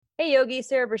Hey Yogi,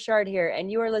 Sarah Burchard here,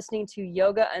 and you are listening to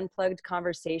Yoga Unplugged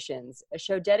Conversations, a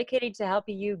show dedicated to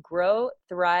helping you grow,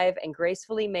 thrive, and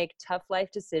gracefully make tough life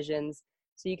decisions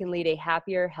so you can lead a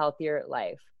happier, healthier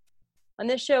life. On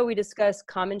this show, we discuss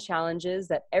common challenges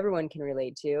that everyone can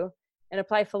relate to and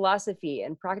apply philosophy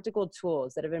and practical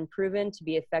tools that have been proven to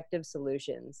be effective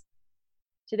solutions.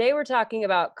 Today, we're talking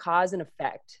about cause and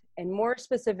effect, and more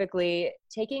specifically,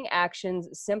 taking actions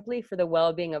simply for the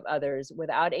well-being of others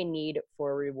without a need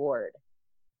for reward.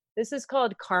 This is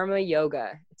called karma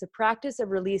yoga. It's a practice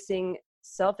of releasing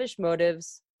selfish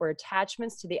motives or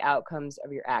attachments to the outcomes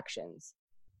of your actions.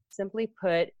 Simply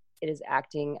put, it is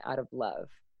acting out of love.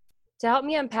 To help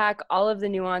me unpack all of the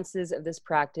nuances of this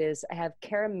practice, I have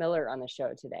Kara Miller on the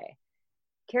show today.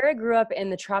 Kara grew up in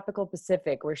the tropical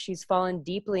Pacific, where she's fallen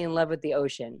deeply in love with the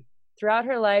ocean. Throughout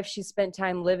her life, she spent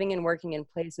time living and working in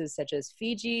places such as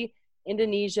Fiji,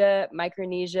 Indonesia,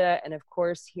 Micronesia, and of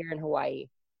course, here in Hawaii.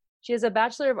 She has a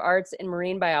Bachelor of Arts in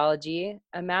Marine Biology,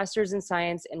 a Master's in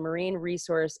Science in Marine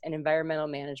Resource and Environmental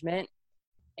Management,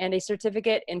 and a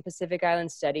certificate in Pacific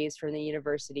Island Studies from the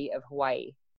University of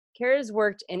Hawaii. Kara has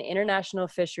worked in international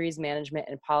fisheries management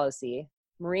and policy,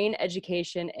 marine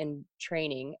education and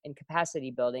training and capacity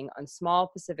building on small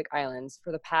Pacific islands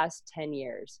for the past 10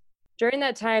 years. During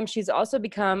that time, she's also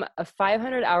become a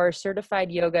 500-hour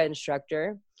certified yoga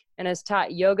instructor and has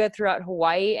taught yoga throughout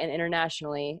Hawaii and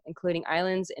internationally, including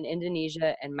islands in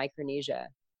Indonesia and Micronesia.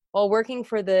 While working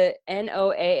for the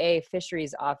NOAA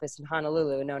Fisheries Office in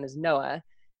Honolulu, known as NOAA,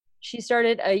 she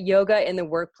started a yoga in the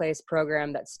workplace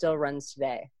program that still runs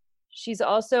today. She's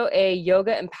also a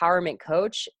yoga empowerment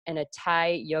coach and a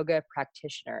Thai yoga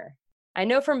practitioner. I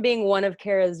know from being one of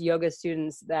Kara's yoga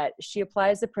students that she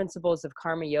applies the principles of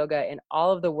karma yoga in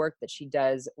all of the work that she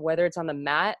does, whether it's on the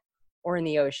mat or in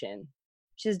the ocean.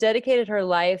 She's dedicated her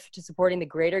life to supporting the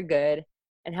greater good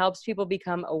and helps people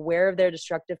become aware of their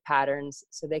destructive patterns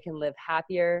so they can live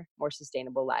happier, more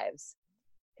sustainable lives.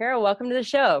 Kara, welcome to the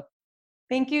show.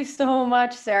 Thank you so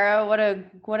much, Sarah. What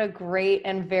a great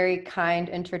and very kind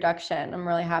introduction. I'm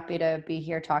really happy to be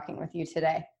here talking with you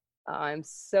today. I'm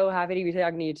so happy to be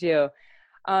talking to you too.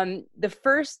 I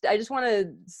just want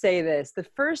to say this. The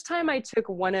first time I took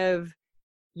one of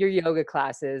your yoga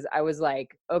classes, I was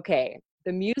like, okay,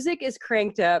 the music is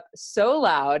cranked up so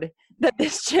loud that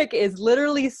this chick is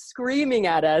literally screaming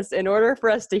at us in order for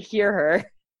us to hear her.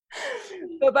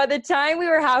 But by the time we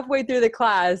were halfway through the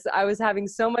class, I was having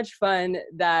so much fun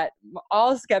that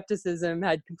all skepticism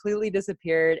had completely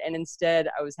disappeared. And instead,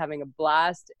 I was having a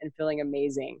blast and feeling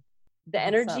amazing. The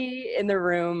energy in the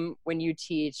room when you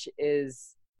teach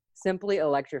is simply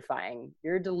electrifying.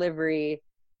 Your delivery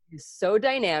is so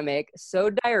dynamic, so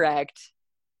direct.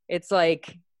 It's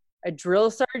like a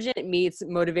drill sergeant meets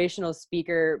motivational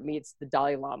speaker meets the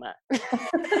Dalai Lama.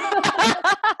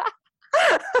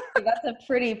 That's a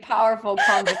pretty powerful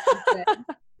conversation.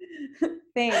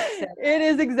 Thanks. It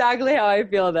is exactly how I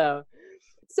feel, though.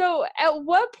 So at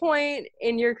what point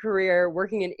in your career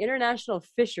working in international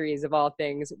fisheries, of all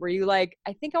things, were you like,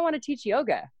 I think I want to teach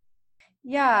yoga?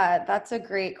 Yeah, that's a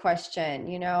great question.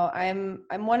 You know, I'm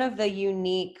one of the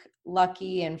unique,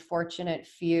 lucky, and fortunate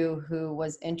few who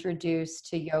was introduced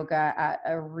to yoga at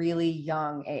a really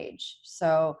young age.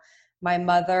 So my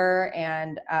mother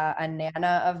and a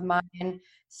nana of mine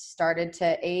started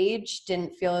to age,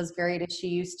 didn't feel as great as she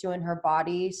used to in her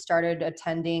body, started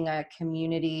attending a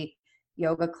community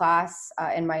yoga class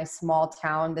in my small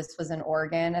town. This was in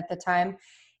Oregon at the time.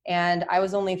 And I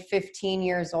was only 15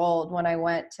 years old when I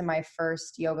went to my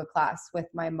first yoga class with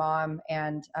my mom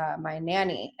and my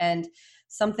nanny. And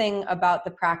something about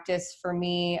the practice for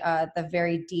me, the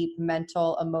very deep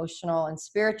mental, emotional, and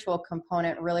spiritual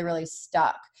component really, really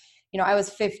stuck. You know, I was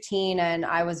 15 and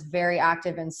I was very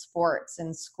active in sports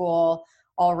in school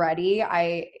already.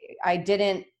 I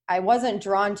wasn't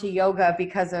drawn to yoga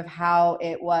because of how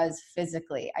it was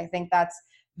physically. I think that's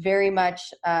very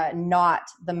much not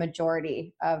the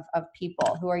majority of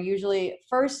people who are usually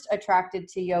first attracted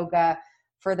to yoga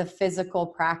for the physical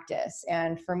practice.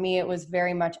 And for me, it was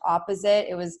very much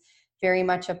opposite. It was very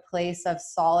much a place of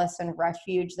solace and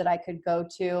refuge that I could go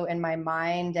to in my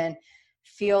mind and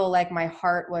feel like my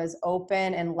heart was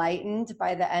open and lightened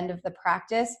by the end of the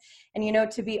practice. And, you know,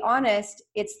 to be honest,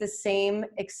 it's the same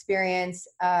experience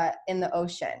in the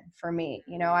ocean for me.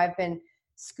 You know, I've been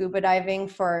scuba diving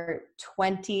for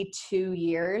 22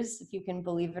 years, if you can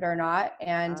believe it or not.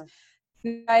 And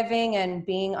scuba diving and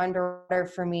being underwater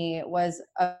for me was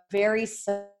a very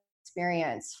similar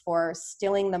experience for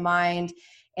stilling the mind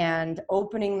and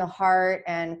opening the heart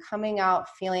and coming out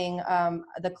feeling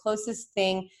the closest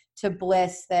thing to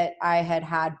bliss that I had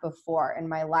had before in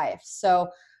my life. So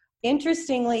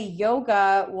Interestingly,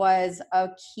 yoga was a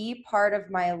key part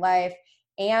of my life,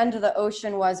 and the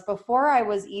ocean was before I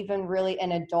was even really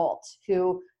an adult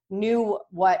who knew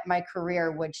what my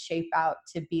career would shape out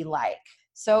to be like.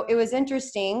 So it was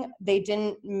interesting. They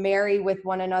didn't marry with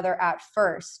one another at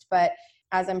first, but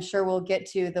as I'm sure we'll get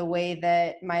to, the way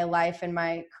that my life and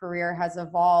my career has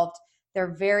evolved,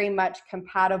 they're very much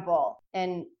compatible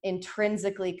and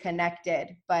intrinsically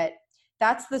connected. But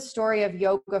that's the story of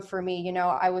yoga for me. You know,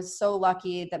 I was so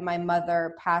lucky that my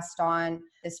mother passed on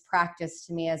this practice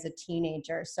to me as a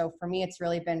teenager. So for me, it's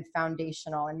really been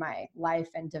foundational in my life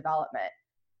and development.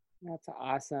 That's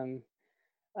awesome.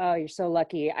 Oh, you're so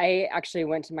lucky. I actually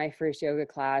went to my first yoga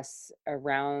class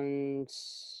around,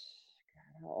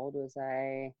 God, how old was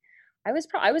I? I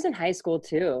was in high school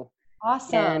too.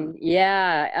 Awesome. And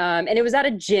yeah, and it was at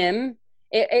a gym.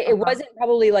 It Uh-huh. wasn't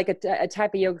probably like a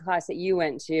type of yoga class that you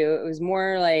went to. It was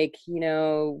more like,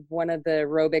 one of the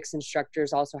aerobics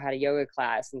instructors also had a yoga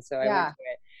class. And so I went Yeah. to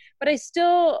it. But I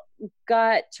still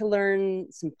got to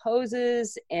learn some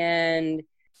poses and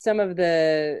some of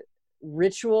the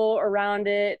ritual around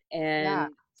it. Yeah.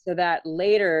 And so that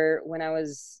later, when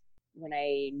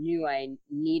I knew I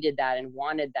needed that and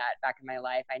wanted that back in my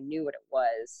life, I knew what it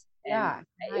was. And Yeah.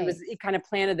 Nice. it kind of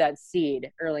planted that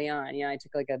seed early on. I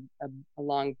took like a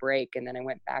long break and then I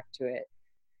went back to it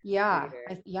Yeah.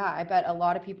 later. I bet a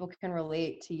lot of people can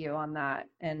relate to you on that.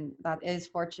 And that is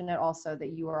fortunate also that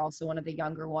you are also one of the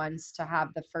younger ones to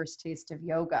have the first taste of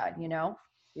yoga, you know?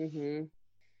 Hmm.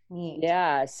 Neat.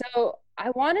 Yeah. So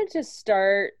I wanted to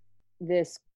start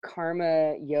this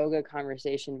karma yoga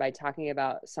conversation by talking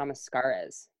about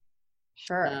samaskaras,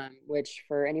 Sure. which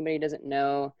for anybody who doesn't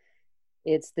know,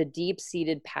 it's the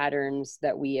deep-seated patterns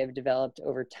that we have developed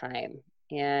over time.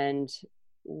 And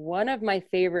one of my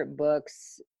favorite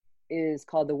books is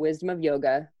called The Wisdom of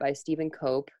Yoga by Stephen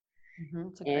Cope.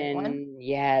 It's a great one. And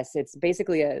yes, it's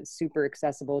basically a super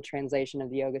accessible translation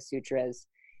of the Yoga Sutras.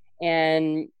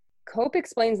 And Cope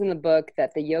explains in the book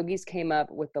that the yogis came up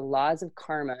with the laws of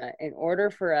karma in order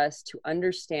for us to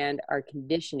understand our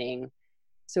conditioning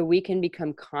so we can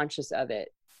become conscious of it.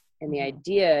 And the Mhm.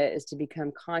 idea is to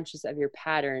become conscious of your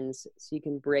patterns so you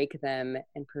can break them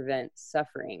and prevent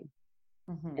suffering.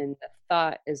 Mhm. And the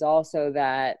thought is also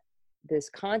that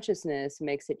this consciousness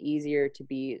makes it easier to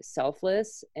be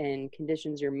selfless and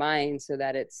conditions your mind so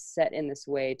that it's set in this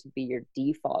way to be your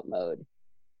default mode.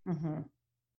 Mhm.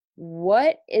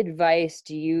 What advice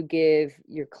do you give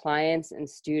your clients and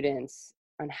students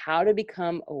on how to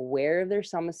become aware of their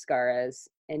samaskaras?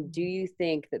 And do Mhm. you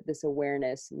think that this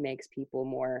awareness makes people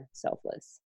more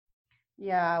selfless?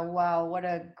 Yeah, wow, what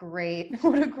a great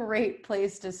what a great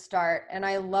place to start. And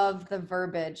I love the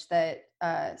verbiage that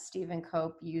Stephen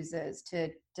Cope uses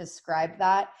to describe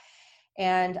that.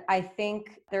 And I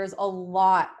think there's a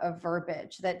lot of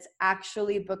verbiage that's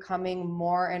actually becoming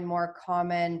more and more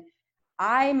common.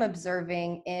 I'm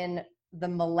observing in the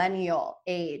millennial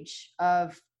age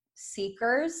of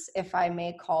seekers, if I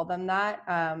may call them that.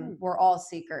 Hmm. We're all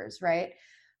seekers, right?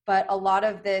 But a lot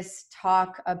of this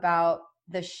talk about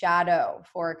the shadow,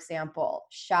 for example,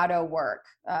 shadow work,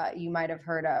 you might have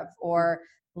heard of, or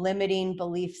limiting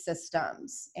belief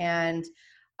systems. And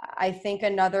I think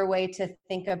another way to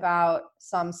think about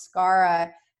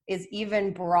samskara is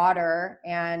even broader.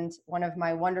 And one of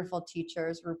my wonderful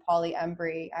teachers, Rupali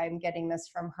Embry, I'm getting this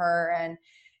from her, and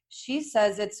she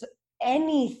says it's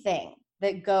anything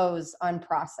that goes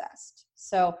unprocessed.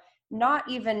 So, not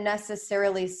even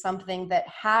necessarily something that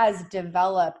has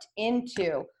developed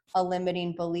into a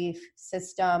limiting belief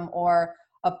system or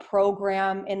a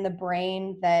program in the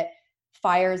brain that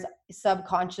fires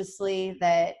subconsciously,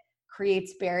 that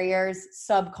creates barriers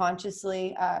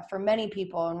subconsciously for many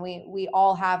people. And we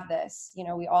all have this,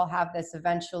 we all have this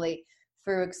eventually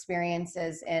through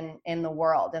experiences in the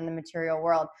world, in the material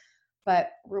world.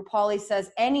 But Rupali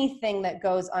says anything that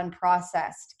goes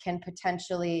unprocessed can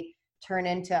potentially turn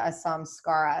into a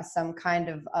samskara, some kind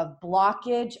of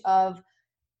blockage of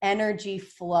energy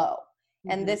flow.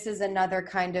 And Mm-hmm. this is another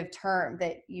kind of term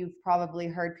that you've probably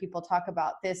heard people talk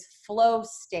about, this flow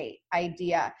state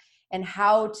idea, and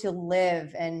how to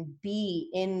live and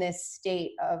be in this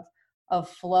state of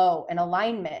flow and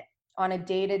alignment on a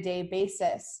day-to-day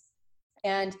basis.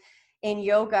 And in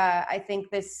yoga, I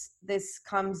think this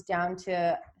comes down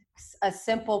to a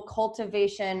simple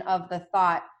cultivation of the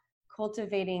thought,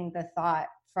 cultivating the thought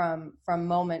from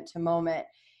moment to moment.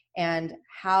 And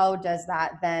how does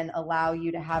that then allow you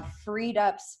to have freed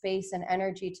up space and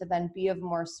energy to then be of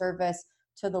more service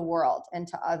to the world and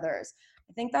to others?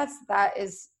 I think that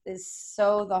is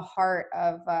so the heart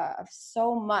of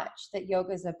so much that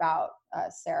yoga is about,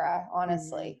 Sarah, Mm-hmm.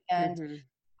 honestly. And Mm-hmm.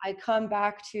 I come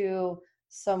back to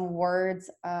some words,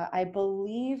 I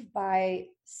believe by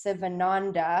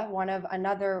Sivananda,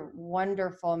 another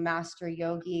wonderful master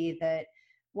yogi that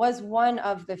was one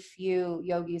of the few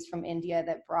yogis from India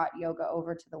that brought yoga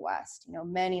over to the West,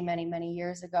 many, many, many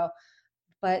years ago.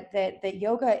 But that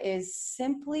yoga is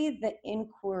simply the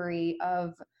inquiry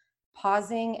of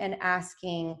pausing and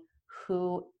asking,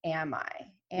 who am I?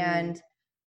 Mm. And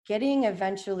getting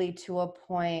eventually to a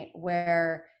point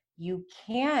where you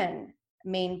can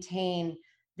maintain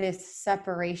this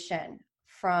separation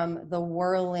from the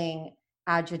whirling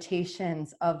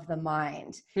agitations of the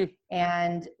mind. Hmm.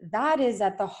 And that is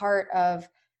at the heart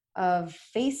of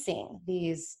facing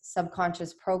these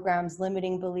subconscious programs,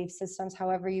 limiting belief systems,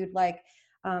 however you'd like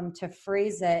to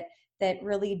phrase it, that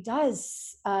really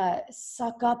does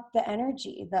suck up the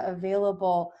energy, the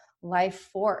available life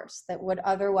force that would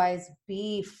otherwise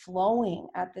be flowing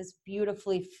at this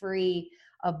beautifully free,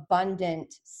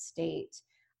 abundant state,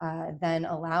 then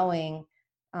allowing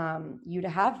you to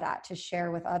have that to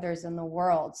share with others in the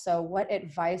world. So what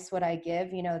advice would I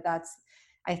give?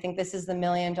 I think this is the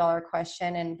 $1,000,000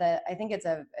 question, and I think it's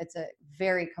a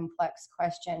very complex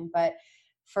question. But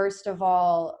first of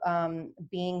all,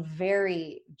 being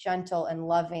very gentle and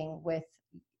loving with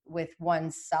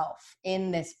oneself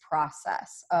in this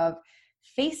process of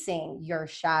facing your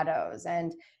shadows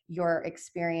and your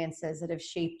experiences that have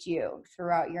shaped you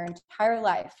throughout your entire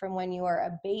life, from when you were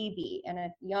a baby and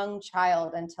a young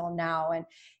child until now, and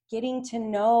getting to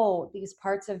know these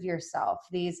parts of yourself,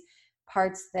 these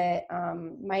parts that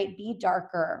might be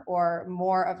darker or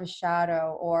more of a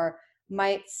shadow, or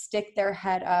might stick their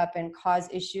head up and cause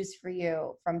issues for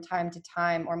you from time to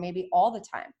time, or maybe all the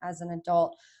time as an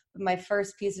adult. But my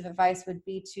first piece of advice would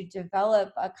be to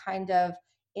develop a kind of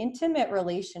intimate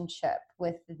relationship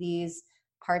with these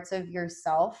parts of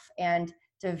yourself, and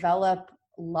develop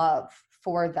love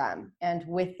for them and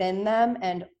within them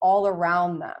and all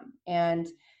around them. And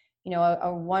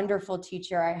a wonderful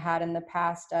teacher I had in the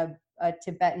past, a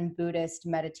Tibetan Buddhist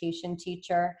meditation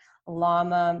teacher,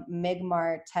 Lama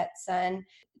Migmar Tetsen,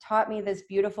 taught me this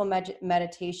beautiful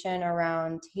meditation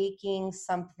around taking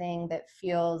something that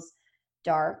feels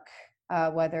dark,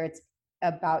 whether it's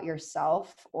about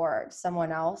yourself or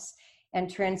someone else, and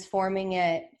transforming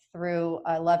it through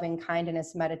a loving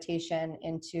kindness meditation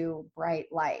into bright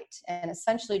light, and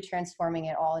essentially transforming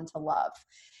it all into love.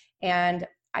 And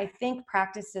I think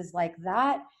practices like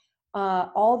that,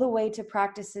 all the way to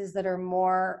practices that are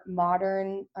more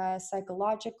modern,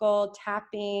 psychological,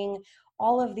 tapping,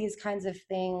 all of these kinds of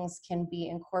things can be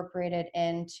incorporated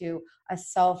into a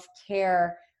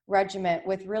self-care regiment,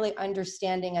 with really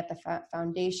understanding at the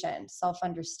foundation,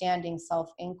 self-understanding,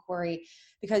 self-inquiry.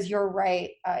 Because you're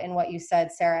right in what you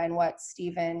said, Sarah, and what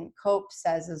Stephen Cope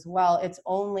says as well. It's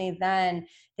only then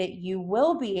that you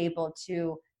will be able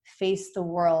to face the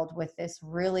world with this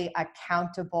really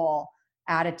accountable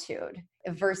attitude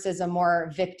versus a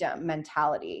more victim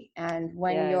mentality. And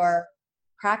when Yes. you're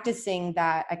practicing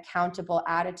that accountable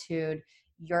attitude,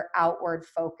 you're outward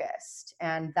focused.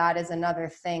 And that is another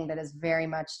thing that is very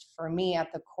much, for me,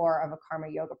 at the core of a karma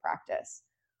yoga practice.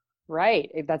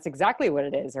 Right. That's exactly what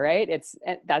it is, right?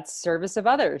 That's service of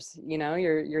others.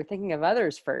 You're thinking of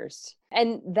others first.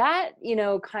 And that,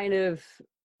 kind of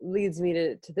leads me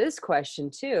to this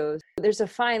question too. There's a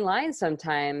fine line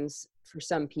sometimes for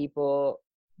some people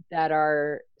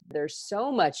there's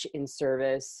so much in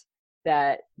service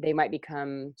that they might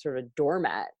become sort of a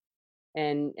doormat.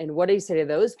 And what do you say to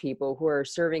those people who are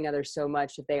serving others so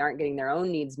much that they aren't getting their own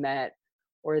needs met,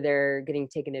 or they're getting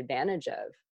taken advantage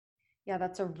of? Yeah,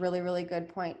 that's a really, really good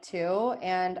point too.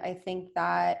 And I think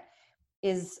that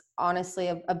is honestly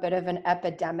a bit of an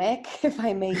epidemic, if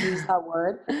I may use that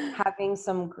word. Having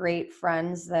some great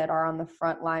friends that are on the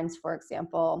front lines, for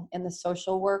example, in the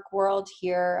social work world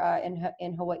here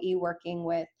in Hawaii, working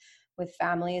with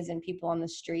families and people on the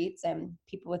streets and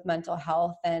people with mental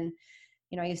health. And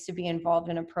I used to be involved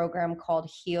in a program called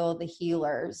Heal the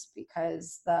Healers,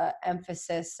 because the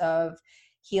emphasis of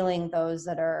healing those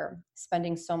that are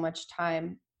spending so much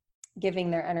time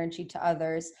giving their energy to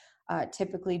others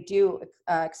typically do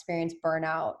experience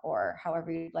burnout, or however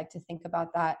you'd like to think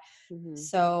about that. Mm-hmm.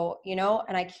 So,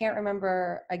 and I can't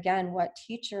remember again what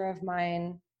teacher of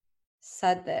mine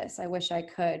said this. I wish I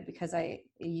could, because I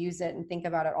use it and think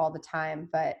about it all the time.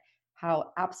 But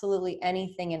how absolutely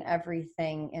anything and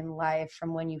everything in life,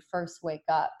 from when you first wake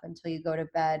up until you go to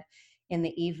bed in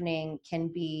the evening, can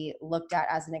be looked at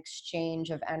as an exchange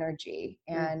of energy.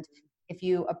 And if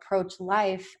you approach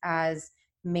life as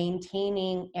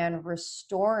maintaining and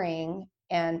restoring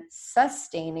and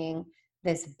sustaining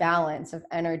this balance of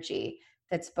energy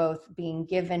that's both being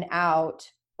given out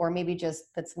or maybe just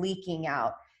that's leaking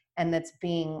out and that's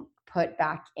being put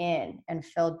back in and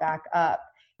filled back up.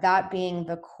 That being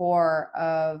the core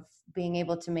of being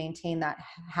able to maintain that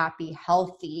happy,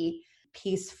 healthy,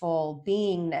 peaceful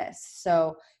beingness.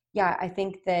 So yeah, I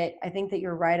think that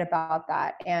you're right about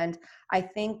that. And I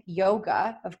think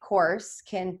yoga, of course,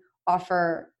 can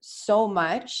offer so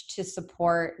much to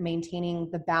support maintaining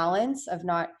the balance of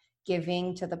not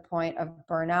giving to the point of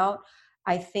burnout.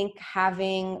 I think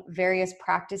having various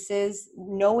practices,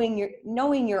 knowing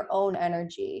your own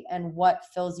energy and what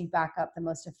fills you back up the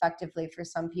most effectively. For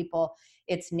some people,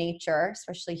 it's nature,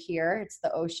 especially here. It's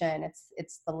the ocean,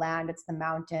 it's the land, it's the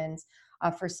mountains.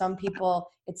 For some people,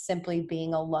 it's simply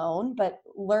being alone, but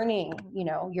learning,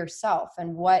 yourself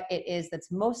and what it is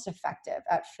that's most effective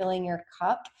at filling your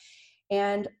cup.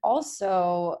 And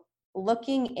also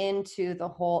looking into the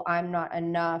whole I'm not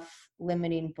enough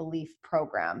limiting belief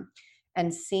program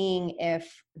and seeing if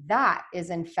that is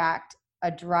in fact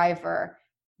a driver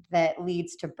that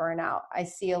leads to burnout. I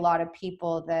see a lot of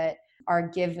people that are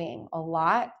giving a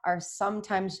lot are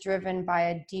sometimes driven by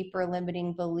a deeper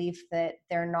limiting belief that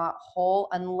they're not whole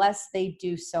unless they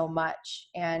do so much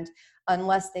and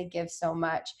unless they give so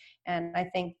much. And I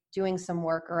think doing some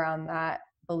work around that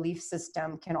belief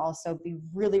system can also be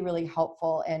really, really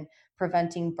helpful in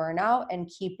preventing burnout and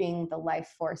keeping the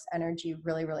life force energy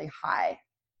really, really high.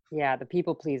 Yeah, the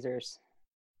people pleasers.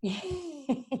 Yeah.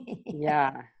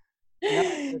 Yeah.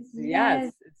 No,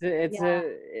 Yes. Yeah.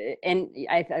 and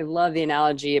I love the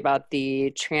analogy about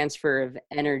the transfer of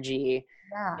energy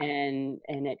Yeah. and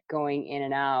it going in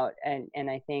and out. And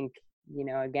I think,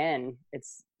 again,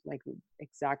 it's like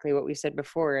exactly what we said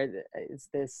before. It's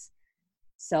this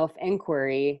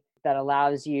self-inquiry that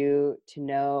allows you to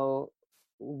know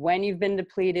when you've been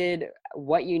depleted,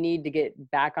 what you need to get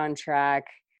back on track.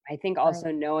 I think Right.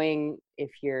 also knowing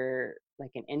if you're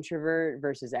like an introvert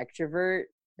versus extrovert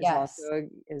is Yes. also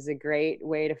is a great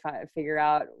way to figure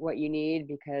out what you need.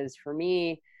 Because for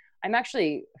me, I'm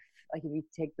actually, like, if you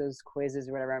take those quizzes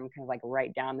or whatever, I'm kind of like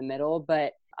right down the middle,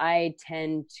 but I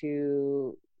tend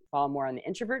to fall more on the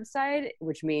introvert side,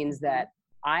 which means that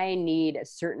I need a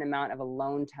certain amount of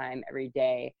alone time every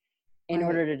day in Right.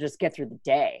 order to just get through the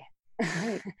day. Right.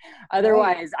 Right.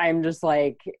 Otherwise, I'm just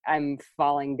like, I'm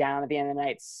falling down at the end of the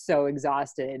night, so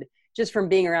exhausted just from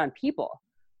being around people.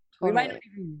 We might not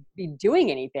Totally. even be doing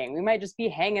anything. We might just be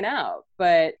hanging out,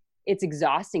 but it's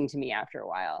exhausting to me after a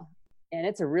while. And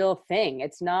it's a real thing.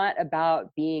 It's not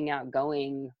about being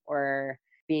outgoing or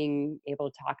being able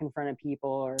to talk in front of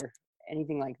people or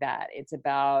anything like that. It's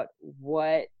about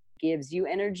what gives you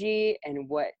energy and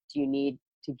what do you need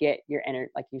to get your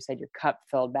energy, like you said, your cup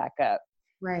filled back up.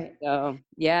 Right. So,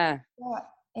 yeah. Yeah.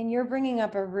 And you're bringing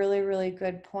up a really, really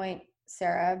good point,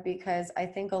 Sarah, because I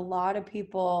think a lot of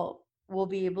people will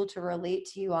be able to relate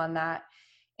to you on that.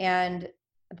 And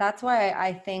that's why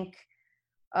I think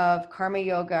of karma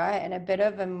yoga in a bit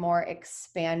of a more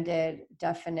expanded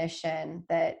definition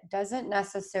that doesn't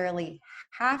necessarily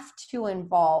have to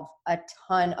involve a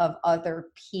ton of other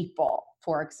people,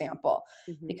 for example,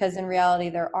 Mm-hmm. because in reality,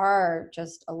 there are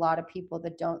just a lot of people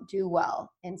that don't do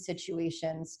well in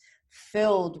situations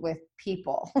filled with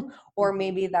people, or Mm-hmm.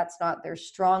 maybe that's not their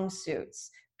strong suits,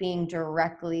 being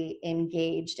directly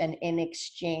engaged and in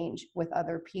exchange with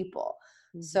other people.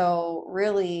 Mm-hmm. So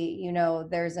really,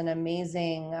 there's an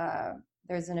amazing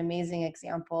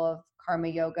example of karma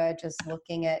yoga, just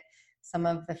looking at some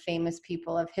of the famous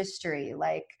people of history,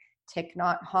 like Thich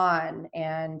Nhat Hanh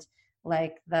and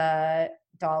like the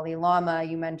Dalai Lama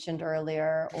you mentioned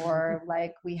earlier, or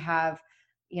like we have,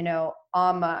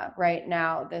 Amma right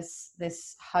now,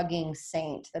 this hugging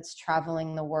saint that's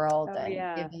traveling the world Oh, and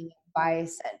yeah. giving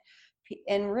advice.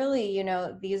 And really,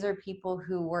 these are people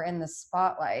who were in the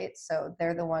spotlight, so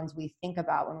they're the ones we think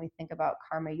about when we think about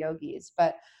karma yogis.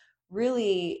 But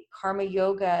really, karma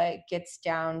yoga gets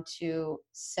down to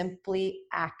simply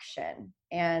action.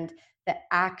 And the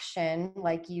action,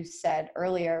 like you said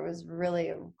earlier, was really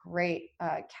a great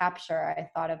capture, I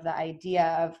thought, of the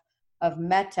idea of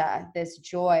metta, this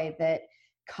joy that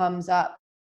comes up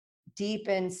deep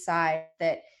inside,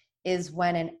 that is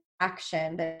when an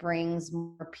action that brings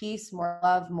more peace, more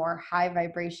love, more high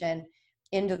vibration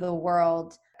into the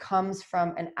world comes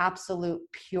from an absolute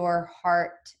pure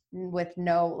heart with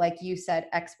no, like you said,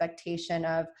 expectation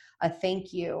of a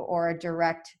thank you or a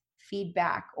direct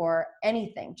feedback or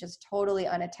anything, just totally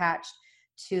unattached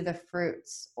to the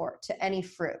fruits or to any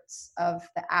fruits of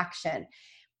the action.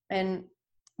 And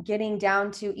getting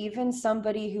down to even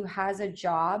somebody who has a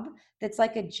job that's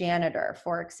like a janitor,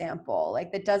 for example,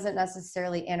 like that doesn't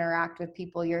necessarily interact with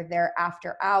people. You're there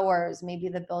after hours, maybe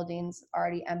the building's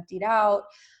already emptied out,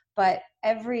 but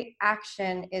every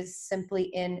action is simply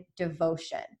in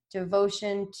devotion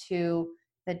to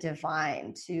the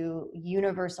divine, to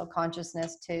universal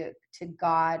consciousness, to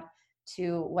God,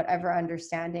 to whatever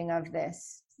understanding of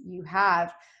this you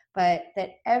have, but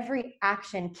that every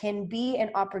action can be an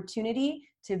opportunity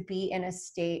to be in a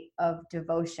state of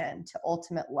devotion to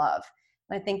ultimate love.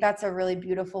 And I think that's a really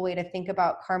beautiful way to think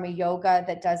about karma yoga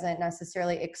that doesn't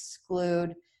necessarily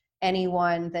exclude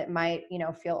anyone that might,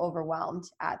 feel overwhelmed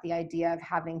at the idea of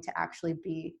having to actually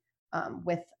be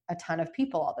with a ton of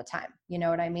people all the time. You know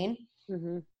what I mean?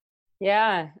 Mm-hmm.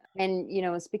 Yeah.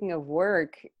 And, speaking of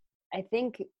work, I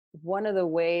think one of the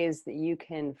ways that you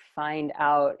can find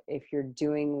out if you're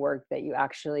doing work that you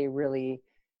actually really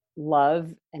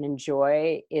love and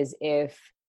enjoy is if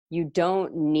you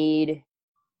don't need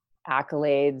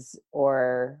accolades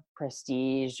or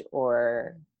prestige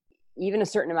or even a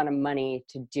certain amount of money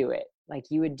to do it.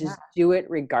 Like you would Yeah. just do it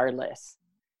regardless.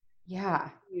 Yeah.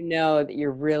 You know that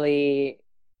you're really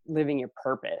living your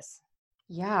purpose.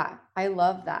 Yeah. I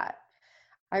love that.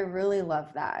 I really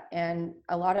love that. And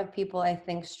a lot of people, I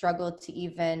think, struggle to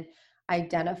even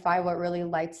identify what really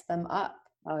lights them up.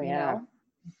 Oh You yeah. know,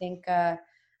 I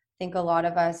think a lot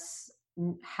of us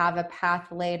have a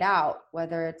path laid out,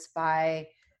 whether it's by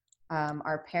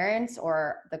our parents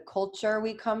or the culture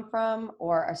we come from,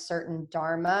 or a certain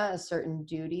dharma, a certain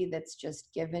duty that's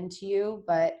just given to you.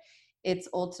 But it's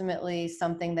ultimately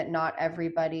something that not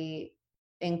everybody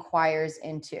inquires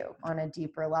into on a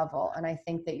deeper level. And I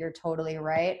think that you're totally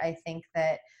right. I think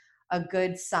that a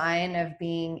good sign of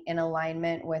being in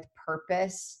alignment with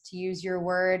purpose, to use your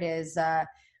word, is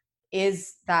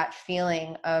that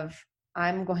feeling of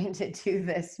I'm going to do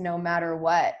this no matter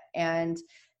what, and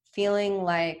feeling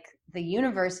like the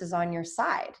universe is on your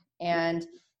side and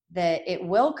that it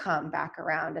will come back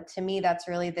around. To me, that's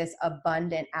really this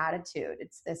abundant attitude.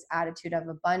 It's this attitude of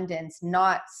abundance,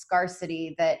 not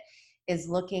scarcity, that is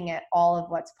looking at all of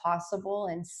what's possible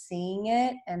and seeing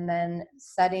it and then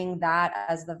setting that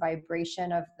as the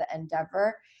vibration of the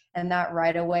endeavor. And that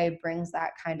right away brings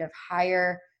that kind of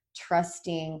higher,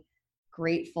 trusting,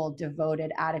 grateful,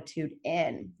 devoted attitude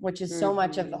in, which is so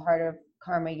much of the heart of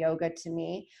karma yoga to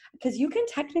me, because you can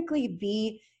technically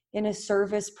be in a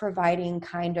service providing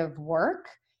kind of work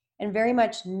and very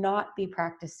much not be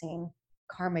practicing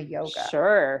karma yoga.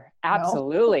 Sure,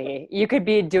 absolutely. You could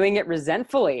be doing it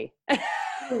resentfully.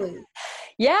 Really?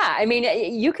 Yeah, I mean,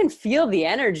 you can feel the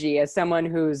energy as someone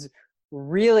who's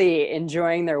really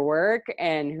enjoying their work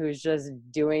and who's just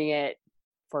doing it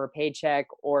for a paycheck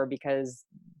or because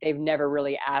they've never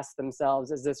really asked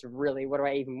themselves, is this really, what do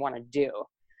I even want to do?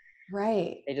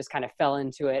 Right. They just kind of fell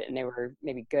into it and they were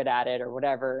maybe good at it or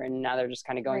whatever. And now they're just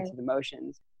kind of going Right. through the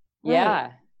motions. Right.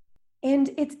 Yeah.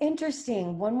 And it's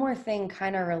interesting. One more thing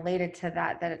kind of related to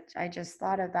that I just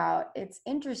thought about. It's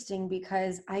interesting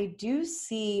because I do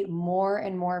see more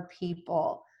and more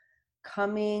people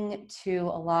coming to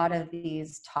a lot of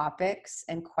these topics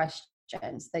and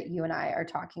questions that you and I are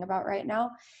talking about right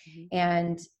now. Mm-hmm.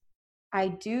 And I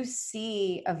do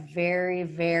see a very,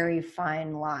 very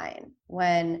fine line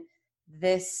when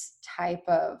this type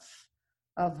of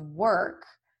work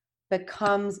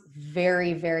becomes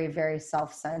very, very, very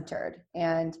self-centered.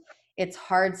 And it's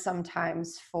hard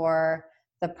sometimes for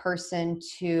the person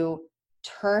to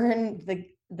turn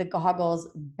the goggles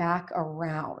back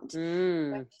around.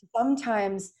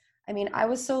 Sometimes, I mean, I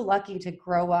was so lucky to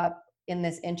grow up in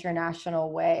this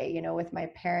international way, with my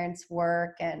parents'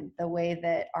 work and the way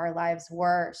that our lives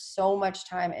were. So much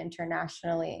time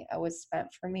internationally was spent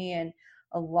for me in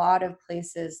a lot of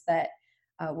places that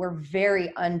were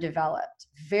very undeveloped,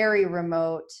 very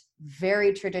remote,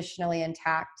 very traditionally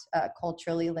intact,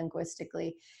 culturally,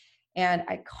 linguistically. And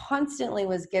I constantly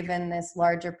was given this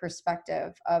larger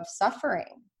perspective of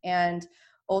suffering. And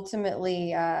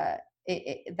ultimately,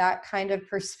 that kind of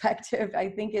perspective, I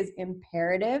think, is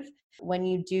imperative when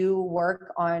you do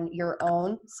work on your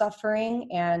own suffering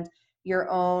and your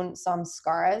own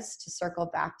samskaras, to circle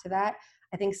back to that.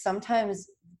 I think sometimes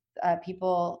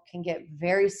people can get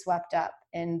very swept up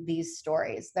in these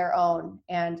stories, their own,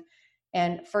 and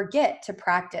forget to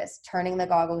practice turning the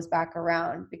goggles back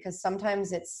around, because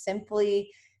sometimes it's simply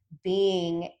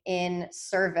being in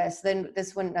service. Then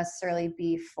this wouldn't necessarily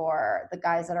be for the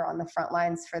guys that are on the front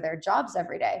lines for their jobs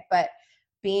every day, but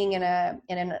being in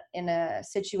a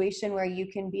situation where you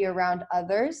can be around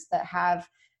others that have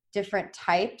different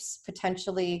types,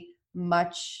 potentially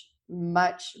much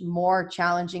more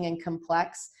challenging and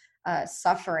complex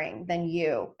suffering than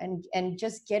you, and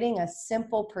just getting a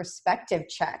simple perspective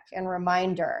check and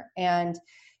reminder. And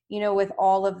with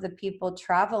all of the people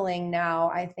traveling now,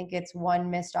 I think it's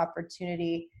one missed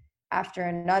opportunity after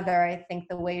another. I think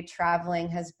the way traveling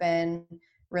has been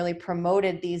really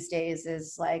promoted these days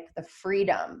is like the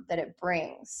freedom that it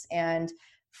brings, and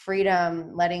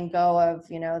freedom, letting go of,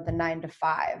 you know, the 9 to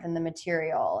 5 and the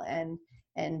material and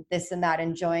this and that,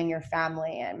 enjoying your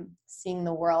family and seeing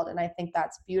the world. And I think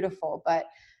that's beautiful. But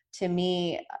to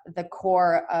me, the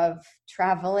core of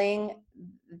traveling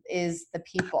is the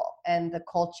people and the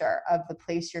culture of the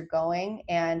place you're going.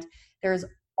 And there's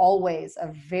always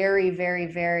a very, very,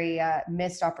 very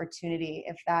missed opportunity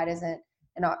if that isn't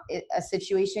a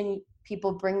situation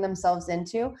people bring themselves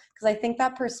into. Because I think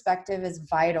that perspective is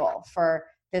vital for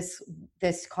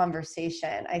this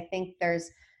conversation. I think there's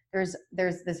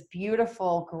this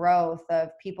beautiful growth of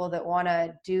people that want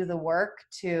to do the work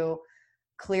to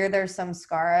clear their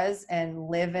samskaras and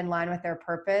live in line with their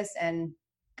purpose and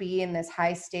be in this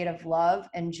high state of love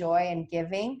and joy and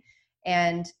giving.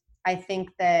 And I think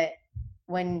that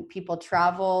when people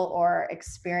travel or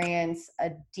experience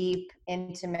a deep,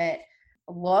 intimate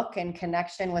look and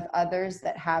connection with others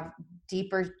that have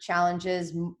deeper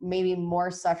challenges, maybe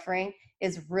more suffering,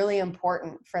 is really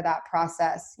important for that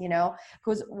process, you know,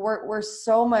 because we're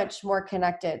so much more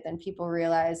connected than people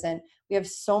realize. And we have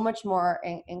so much more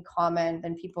in common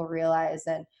than people realize.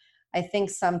 And I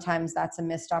think sometimes that's a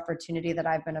missed opportunity that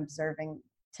I've been observing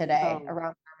today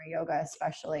around karma yoga,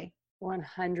 especially.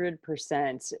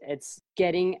 100%. It's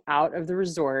getting out of the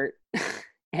resort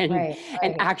and Right.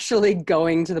 and actually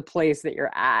going to the place that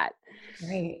you're at.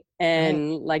 Right.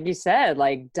 And like you said,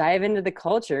 like dive into the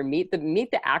culture, meet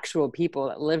the actual people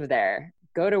that live there,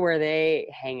 go to where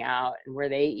they hang out and where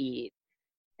they eat.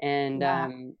 And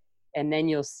and then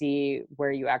you'll see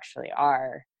where you actually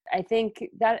are. I think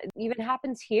that even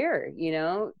happens here, you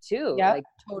know, too. Yeah, like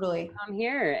totally. come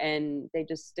here and they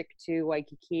just stick to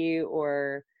Waikiki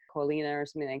or Kolina or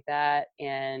something like that,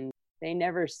 and they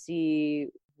never see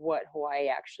what Hawaii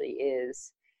actually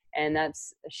is. And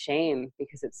that's a shame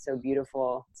because it's so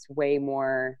beautiful. It's way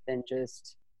more than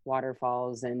just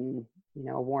waterfalls and, you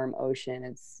know, a warm ocean.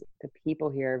 It's the people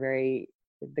here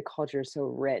are the culture is so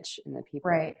rich and the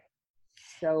people Right.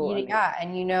 so amazing. Yeah.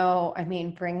 And, you know, I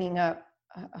mean, bringing up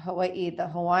Hawaii, the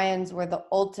Hawaiians were the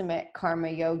ultimate karma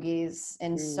yogis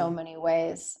in so many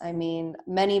ways. I mean,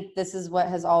 this is what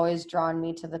has always drawn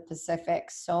me to the Pacific.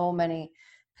 So many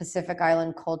Pacific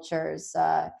Island cultures,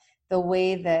 the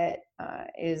way that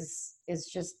is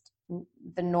just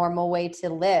the normal way to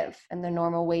live and the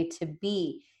normal way to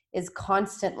be is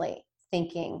constantly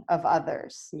thinking of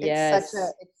others. Yes.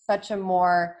 It's such a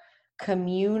more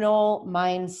communal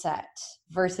mindset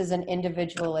versus an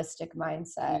individualistic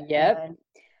mindset. Yep. And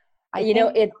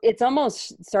it's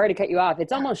almost, sorry to cut you off,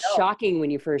 it's almost shocking when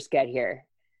you first get here.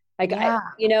 Like, yeah.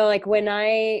 like when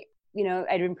I'd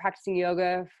been practicing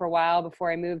yoga for a while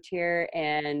before I moved here,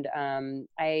 and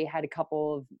I had a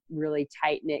couple of really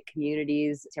tight-knit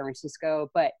communities in San Francisco,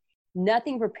 but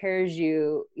nothing prepares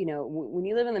you, when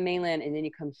you live on the mainland and then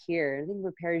you come here, nothing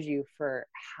prepares you for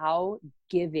how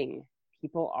giving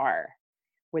people are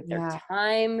with their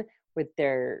time, with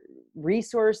there's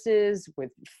resources,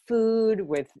 with food,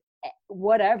 with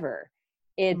whatever.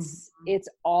 It's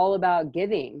all about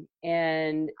giving,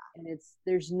 and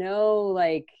there's no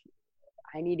like,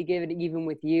 I need to give it even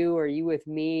with you or you with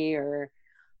me, or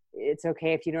it's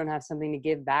okay if you don't have something to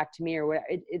give back to me or whatever.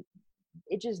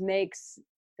 It just makes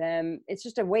them, it's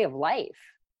just a way of life,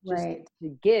 just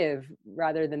to give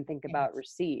rather than think about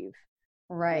receive.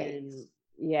 Right. And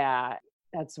yeah,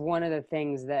 that's one of the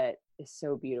things that is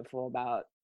so beautiful about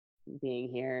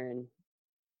being here. And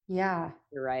yeah,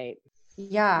 you're right.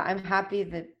 Yeah, I'm happy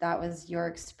that was your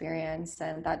experience,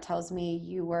 and that tells me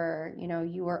you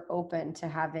were open to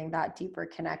having that deeper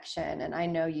connection. And I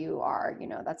know you are,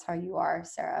 that's how you are,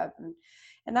 Sarah.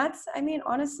 And that's, I mean,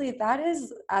 honestly, that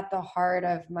is at the heart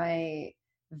of my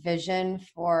vision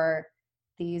for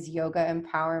these yoga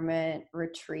empowerment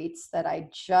retreats that I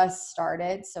just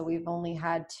started. So we've only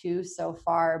had 2 so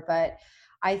far, but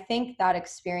I think that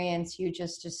experience you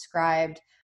just described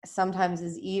sometimes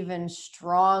is even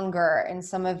stronger in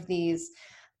some of these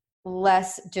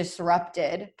less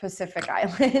disrupted Pacific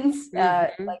Islands,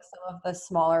 like some of the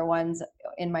smaller ones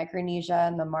in Micronesia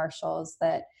and the Marshalls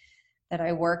that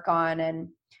I work on, and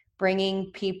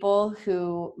bringing people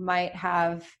who might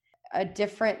have a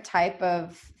different type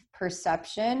of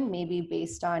perception, maybe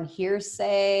based on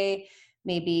hearsay,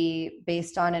 maybe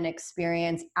based on an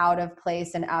experience out of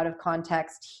place and out of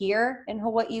context here in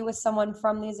Hawaii with someone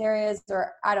from these areas,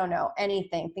 or I don't know,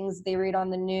 things they read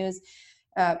on the news.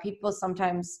 People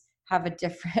sometimes have a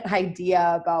different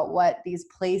idea about what these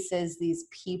places, these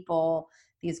people,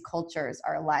 these cultures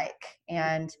are like.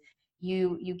 And,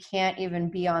 you can't even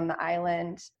be on the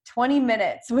island 20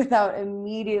 minutes without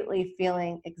immediately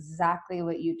feeling exactly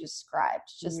what you described.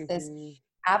 Just this Mm-hmm.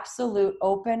 absolute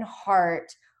open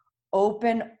heart,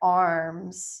 open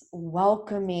arms,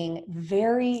 welcoming,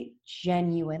 very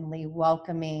genuinely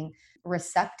welcoming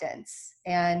receptance.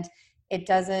 And it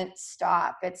doesn't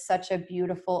stop. It's such a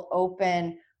beautiful,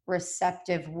 open,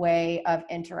 receptive way of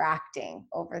interacting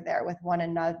over there with one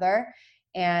another.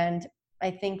 And I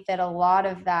think that a lot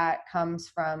of that comes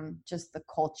from just the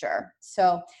culture.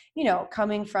 So,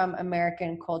 coming from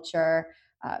American culture,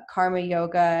 karma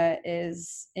yoga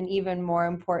is an even more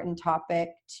important topic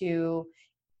to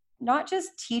not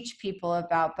just teach people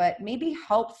about, but maybe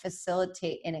help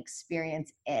facilitate an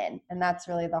experience in. And that's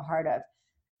really the heart of,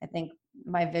 I think,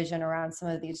 my vision around some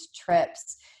of these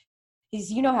trips. Because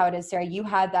you know how it is, Sarah. You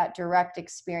had that direct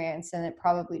experience and it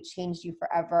probably changed you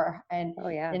forever. And Oh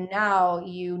yeah. and now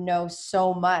you know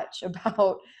so much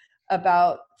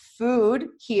about food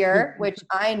here, which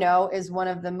I know is one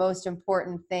of the most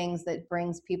important things that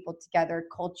brings people together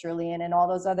culturally and in all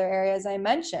those other areas I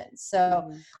mentioned. So,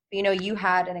 Mm-hmm. you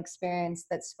had an experience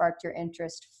that sparked your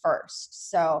interest first.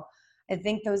 So I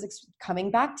think coming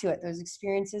back to it, those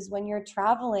experiences when you're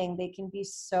traveling, they can be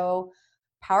so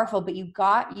powerful, but you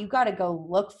got to go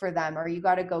look for them, or you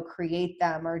got to go create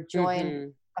them, or join Mm-hmm.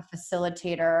 a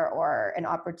facilitator or an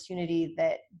opportunity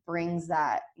that brings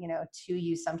that, to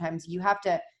you. Sometimes you have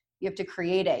to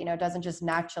create it. It doesn't just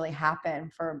naturally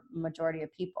happen for majority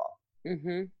of people.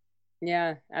 Mm-hmm.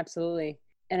 Yeah, absolutely.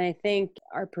 And I think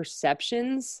our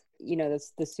perceptions,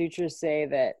 the sutras say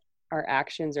that our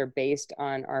actions are based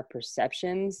on our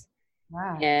perceptions,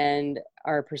 Yeah. and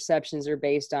our perceptions are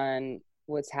based on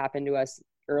what's happened to us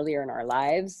earlier in our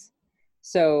lives.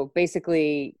 So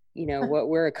basically, what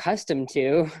we're accustomed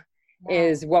to Yeah,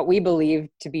 is what we believe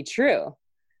to be true.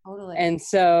 totally. And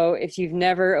so if you've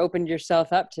never opened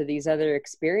yourself up to these other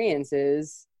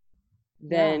experiences, Yeah,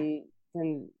 then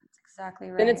that's exactly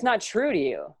then it's right. not true to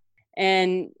you.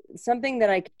 And something that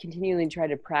I continually try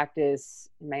to practice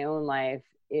in my own life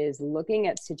is looking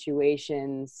at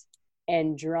situations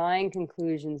and drawing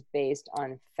conclusions based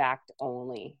on fact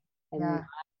only, and Yeah. not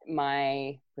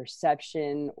my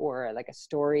perception or like a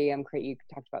story you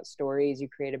talked about stories you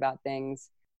create about things,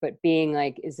 but being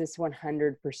like, is this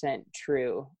 100%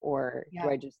 true, or do Yeah.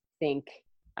 I just think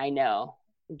I know?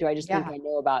 Do I just think Yeah. I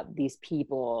know about these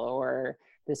people or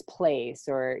this place,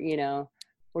 or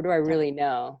do I really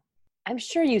know? I'm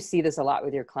sure you see this a lot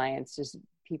with your clients, just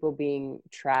people being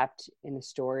trapped in the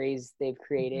stories they've Mm-hmm.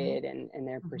 created and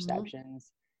their Mm-hmm.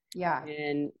 perceptions. Yeah.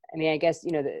 And I mean, I guess,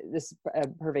 this a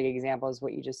perfect example is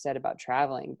what you just said about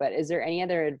traveling, but is there any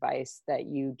other advice that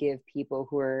you give people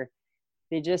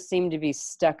they just seem to be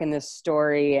stuck in this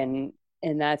story, and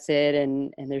that's it.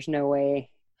 And there's no way,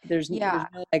 there's Yeah.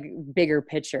 no like bigger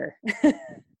picture.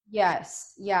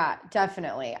 Yes. Yeah,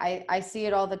 definitely. I see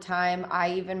it all the time.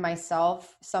 I even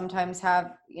myself sometimes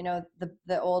have,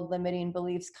 the old limiting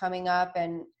beliefs coming up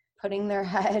and putting their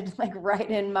head like right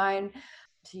in mine,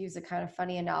 to use a kind of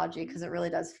funny analogy, because it really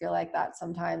does feel like that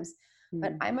sometimes.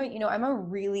 But Mm, I'm a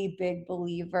really big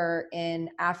believer in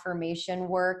affirmation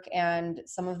work and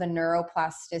some of the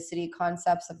neuroplasticity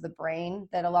concepts of the brain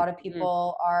that a lot of mm,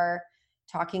 people are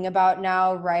talking about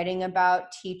now, writing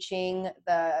about, teaching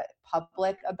the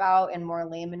public about in more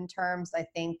layman terms. I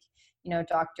think,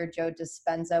 Dr. Joe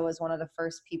Dispenza was one of the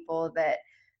first people that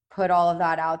put all of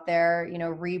that out there,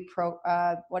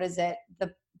 what is it?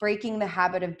 The breaking the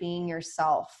habit of being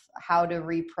yourself, how to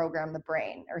reprogram the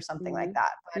brain or something like mhm,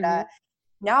 that. But mhm,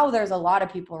 now there's a lot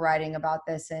of people writing about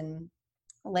this in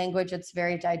language it's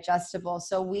very digestible.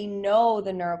 So we know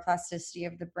the neuroplasticity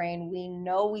of the brain. We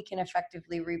know we can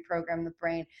effectively reprogram the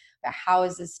brain. But how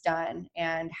is this done,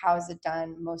 and how is it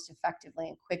done most effectively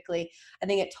and quickly? I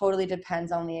think it totally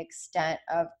depends on the extent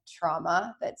of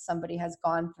trauma that somebody has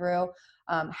gone through,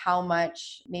 how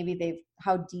much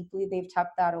how deeply they've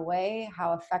tucked that away,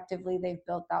 how effectively they've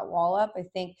built that wall up. I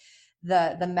think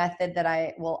the method that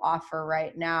I will offer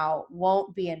right now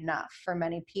won't be enough for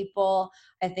many people.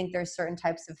 I think there's certain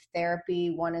types of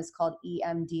therapy. One is called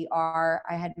EMDR.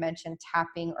 I had mentioned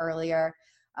tapping earlier.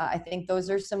 I think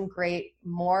those are some great,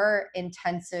 more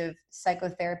intensive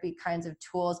psychotherapy kinds of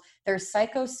tools. They're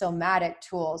psychosomatic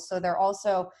tools. So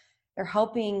they're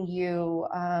helping you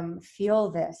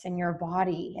feel this in your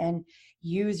body and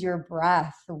use your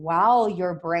breath while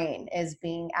your brain is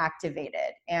being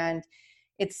activated. And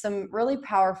it's some really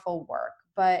powerful work.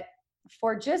 But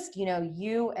for just,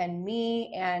 you and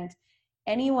me and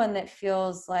anyone that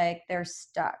feels like they're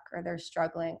stuck or they're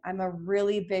struggling, I'm a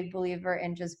really big believer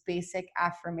in just basic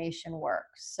affirmation work.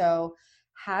 So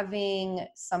having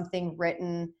something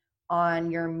written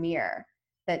on your mirror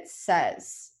that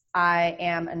says, I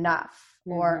am enough,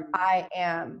 or I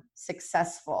am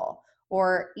successful,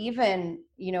 or even,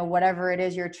 whatever it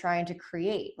is you're trying to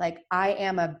create, like, I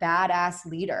am a badass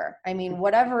leader. I mean,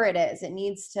 whatever it is, it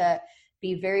needs to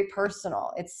be very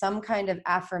personal. It's some kind of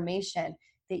affirmation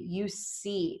that you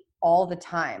see all the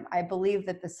time. I believe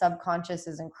that the subconscious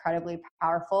is incredibly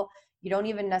powerful. You don't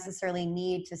even necessarily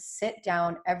need to sit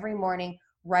down every morning,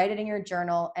 write it in your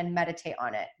journal, and meditate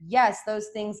on it. Yes, those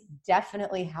things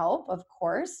definitely help, of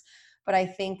course, but I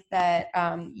think that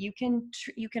you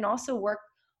can also work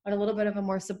on a little bit of a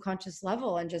more subconscious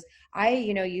level. And just, I,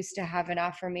 used to have an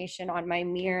affirmation on my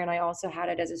mirror, and I also had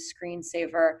it as a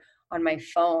screensaver on my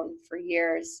phone for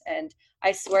years. And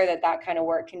I swear that kind of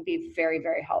work can be very,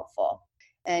 very helpful.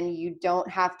 And you don't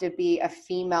have to be a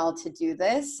female to do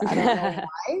this. I don't know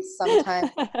why. Sometimes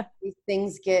these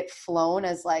things get flown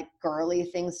as like girly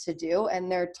things to do,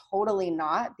 and they're totally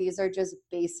not. These are just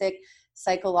basic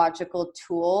psychological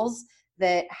tools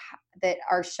that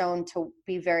are shown to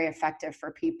be very effective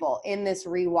for people in this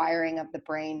rewiring of the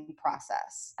brain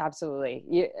process. Absolutely.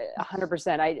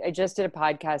 100%. I just did a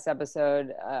podcast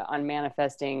episode on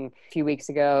manifesting a few weeks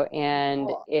ago, and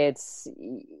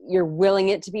Cool. You're willing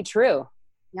it to be true.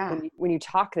 Yeah. When you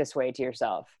talk this way to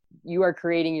yourself, you are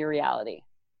creating your reality.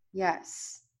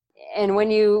 Yes. And when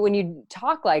you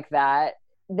talk like that,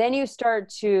 then you start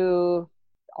to,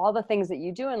 all the things that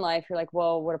you do in life, you're like,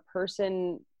 well, would a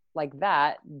person like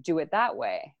that do it that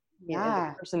way?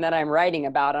 Yeah. The person that I'm writing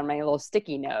about on my little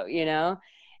sticky note,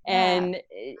 and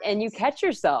you catch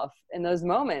yourself in those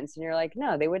moments, and you're like,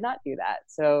 no, they would not do that.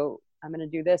 So I'm going to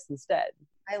do this instead.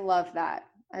 I love that.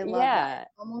 I love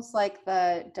that. Almost like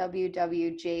the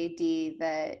WWJD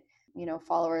that,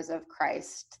 followers of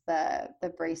Christ,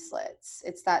 the bracelets.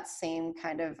 It's that same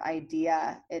kind of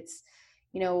idea. It's,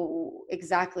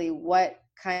 exactly what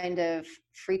kind of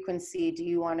frequency do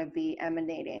you want to be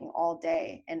emanating all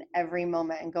day and every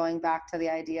moment, and going back to the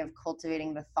idea of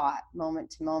cultivating the thought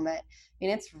moment to moment. I mean,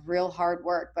 it's real hard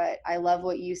work, but I love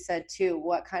what you said too.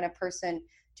 What kind of person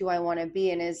do I want to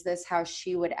be? And is this how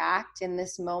she would act in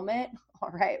this moment? All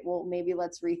right, well, maybe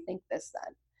let's rethink this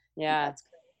then. Yeah. That's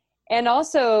great. And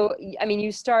also, I mean,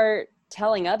 you start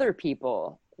telling other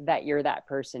people that you're that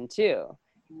person too.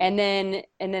 And then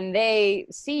they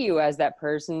see you as that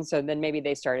person. So then maybe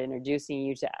they start introducing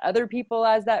you to other people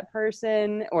as that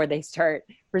person, or they start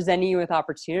presenting you with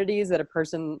opportunities that a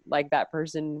person like that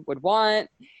person would want.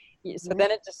 So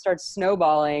then it just starts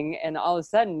snowballing, and all of a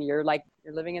sudden you're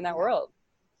living in that world.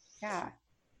 Yeah.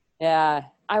 Yeah.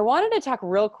 I wanted to talk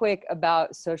real quick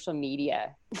about social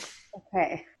media.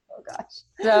 Okay. Oh gosh.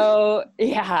 So,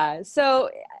 yeah. So,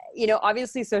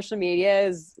 obviously social media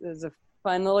is a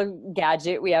fun little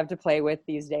gadget we have to play with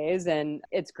these days. And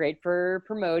it's great for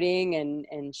promoting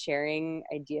and sharing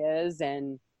ideas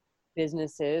and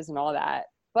businesses and all that.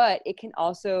 But it can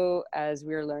also, as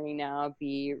we're learning now,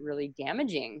 be really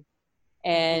damaging.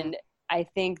 And I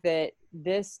think that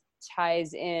this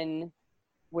ties in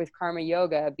with Karma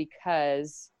Yoga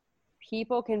because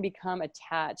people can become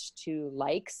attached to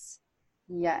likes.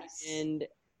 Yes. And,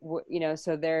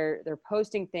 so they're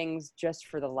posting things just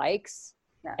for the likes.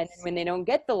 Yes. And then when they don't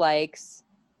get the likes,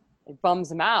 it bums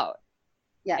them out.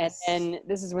 Yes. And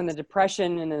this is when the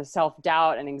depression and the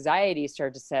self-doubt and anxiety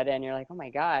start to set in. You're like, oh my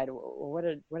God, what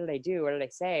did I do? What did I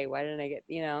say? Why didn't I get,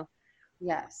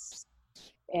 Yes.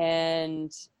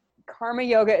 And Karma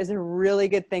Yoga is a really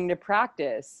good thing to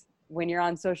practice when you're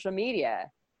on social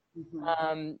media.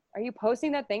 Are you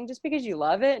posting that thing just because you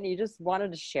love it and you just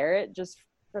wanted to share it just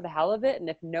for the hell of it? And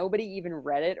if nobody even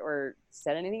read it or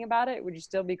said anything about it, would you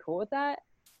still be cool with that?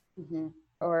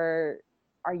 Or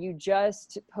are you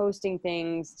just posting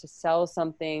things to sell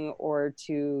something or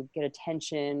to get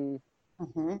attention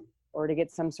or to get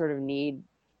some sort of need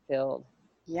filled?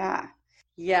 Yeah.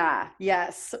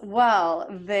 Yes. Well,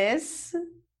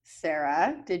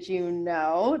 Sarah, did you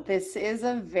know this is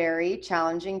a very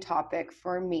challenging topic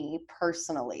for me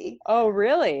personally? Oh,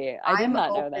 really? I did not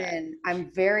know that. I'm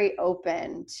very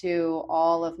open to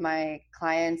all of my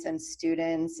clients and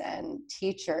students and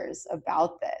teachers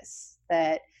about this,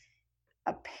 that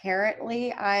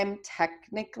apparently I'm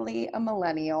technically a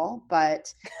millennial,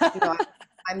 but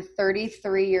I'm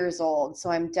 33 years old,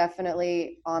 so I'm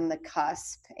definitely on the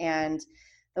cusp. And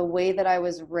the way that I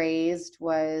was raised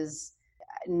was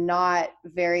not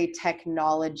very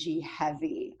technology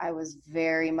heavy. I was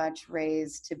very much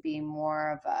raised to be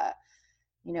more of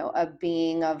a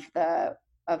being of the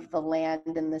land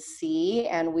and the sea,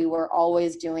 and we were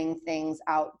always doing things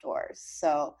outdoors.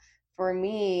 So for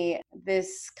me,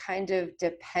 this kind of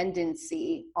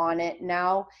dependency on it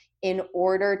now in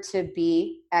order to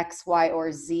be X, Y,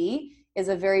 or Z is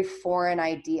a very foreign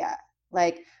idea.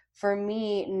 Like for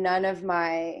me, none of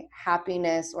my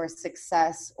happiness or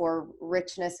success or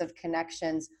richness of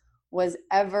connections was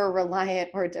ever reliant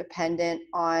or dependent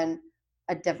on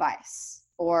a device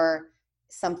or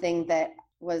something that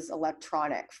was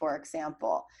electronic, for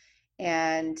example.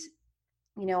 And,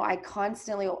 you know,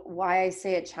 why I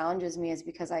say it challenges me is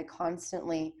because I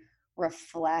constantly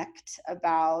reflect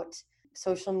about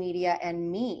social media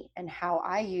and me and how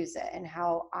I use it and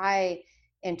how I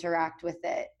interact with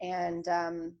it. And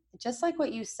just like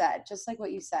what you said,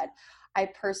 I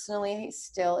personally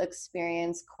still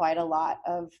experience quite a lot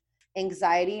of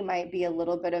anxiety, might be a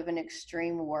little bit of an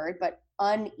extreme word, but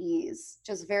unease,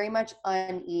 just very much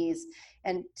unease.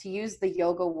 And to use the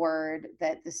yoga word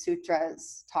that the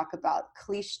sutras talk about,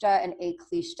 klishta and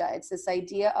aklishta, it's this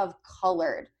idea of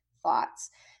colored thoughts.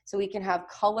 So we can have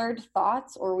colored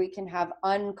thoughts or we can have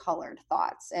uncolored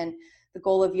thoughts. And the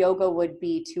goal of yoga would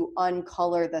be to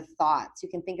uncolor the thoughts. You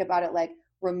can think about it like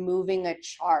removing a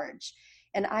charge.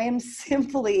 And I am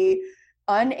simply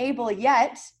unable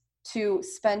yet to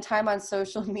spend time on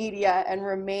social media and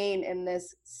remain in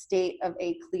this state of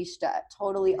aklishta,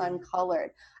 totally uncolored.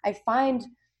 I find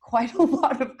quite a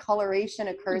lot of coloration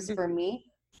occurs for me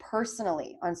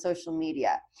personally on social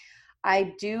media.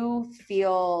 I do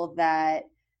feel that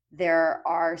there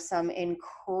are some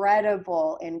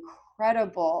incredible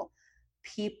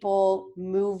people,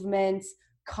 movements,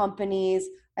 companies,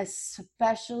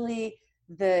 especially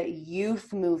the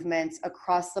youth movements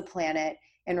across the planet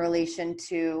in relation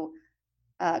to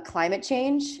climate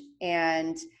change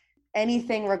and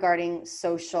anything regarding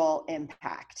social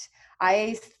impact.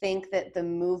 I think that the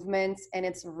movements, and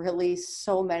it's really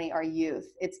so many, are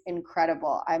youth. It's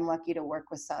incredible. I'm lucky to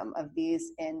work with some of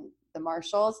these in the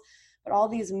Marshalls, but all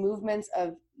these movements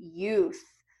of youth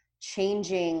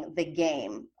changing the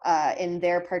game in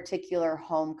their particular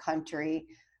home country.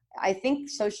 I think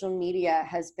social media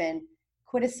has been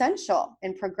quintessential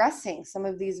in progressing some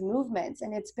of these movements,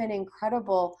 and it's been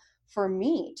incredible for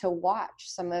me to watch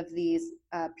some of these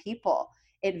people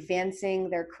advancing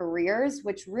their careers,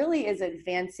 which really is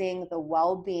advancing the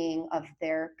well-being of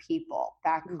their people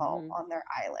back home on their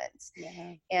islands.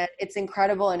 Yeah. And it's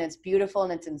incredible and it's beautiful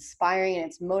and it's inspiring and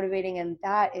it's motivating. And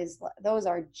those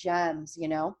are gems, you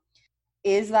know.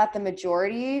 Is that the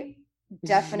majority?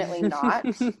 Definitely not.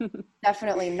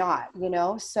 Definitely not, you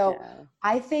know? So yeah.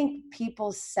 I think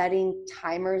people setting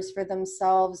timers for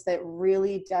themselves that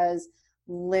really does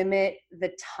limit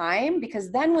the time,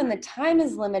 because then when the time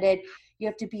is limited, you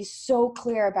have to be so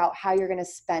clear about how you're going to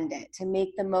spend it to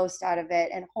make the most out of it.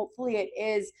 And hopefully it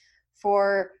is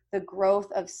for the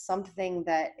growth of something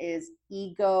that is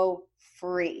ego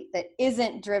free, that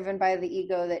isn't driven by the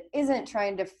ego, that isn't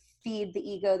trying to feed the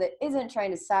ego, that isn't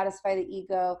trying to satisfy the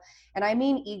ego. And I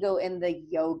mean ego in the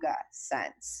yoga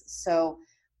sense. So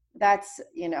that's,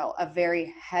 you know, a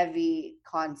very heavy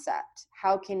concept.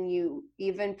 How can you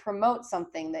even promote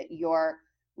something that you're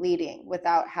leading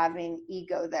without having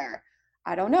ego there?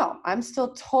 I don't know. I'm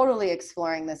still totally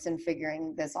exploring this and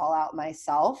figuring this all out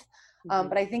myself.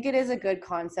 But I think it is a good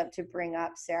concept to bring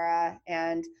up, Sarah.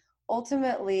 And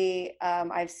ultimately,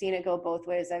 I've seen it go both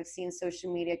ways. I've seen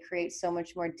social media create so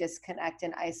much more disconnect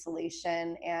and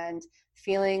isolation and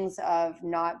feelings of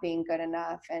not being good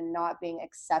enough and not being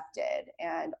accepted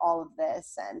and all of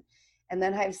this. And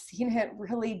then I've seen it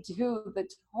really do the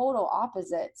total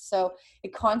opposite. So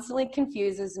it constantly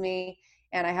confuses me,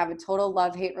 and I have a total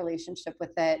love-hate relationship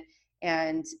with it.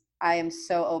 And I am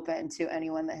so open to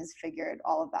anyone that has figured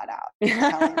all of that out.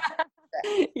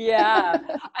 Yeah.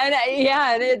 And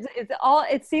it's all,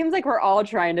 it seems like we're all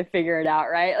trying to figure it out,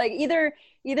 right? Like either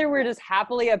we're just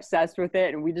happily obsessed with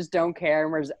it and we just don't care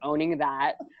and we're just owning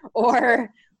that,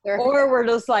 or we're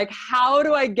just like, how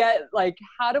do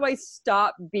I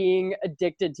stop being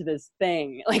addicted to this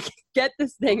thing? Like, get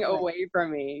this thing away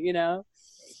from me, you know?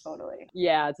 Totally.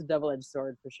 Yeah, it's a double-edged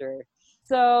sword for sure.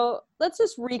 So let's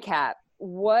just recap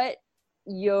what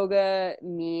yoga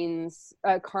means,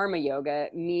 karma yoga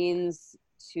means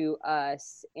to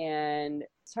us, and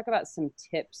let's talk about some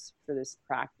tips for this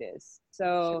practice.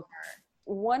 So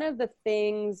one of the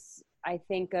things I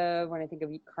think of when I think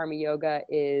of karma yoga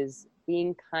is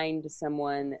being kind to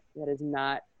someone that is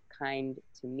not kind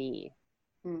to me.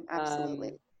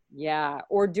 Absolutely. Yeah,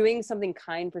 or doing something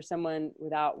kind for someone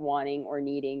without wanting or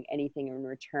needing anything in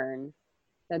return.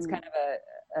 That's kind of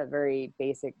a very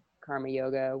basic karma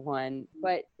yoga one.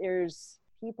 But there's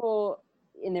people,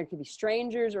 and there could be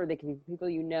strangers or they could be people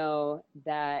you know,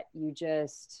 that you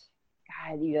just,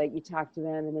 God, you talk to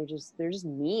them and they're just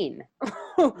mean.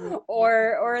 Mhm.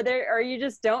 or you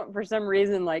just don't, for some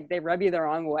reason, like they rub you the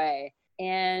wrong way.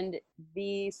 And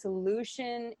the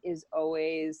solution is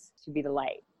always to be the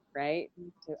light, right?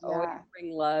 To always Yeah.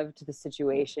 bring love to the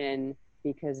situation,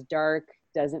 because dark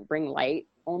doesn't bring light,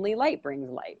 only light brings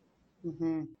light.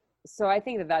 Mm-hmm. So I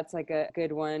think that that's like a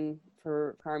good one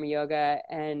for karma yoga,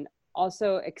 and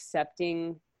also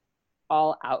accepting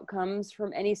all outcomes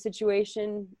from any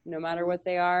situation, no matter what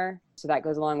they are. So that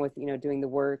goes along with, doing the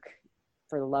work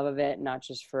for the love of it, not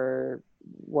just for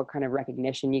what kind of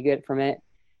recognition you get from it.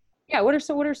 Yeah. What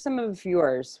are some of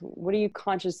yours? What do you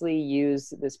consciously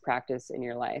use this practice in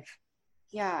your life?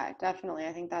 Yeah, definitely.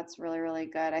 I think that's really, really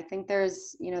good. I think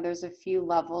there's a few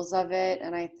levels of it.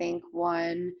 And I think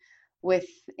one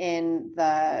within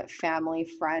the family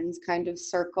friends kind of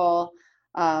circle,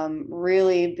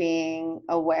 really being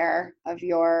aware of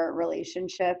your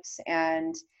relationships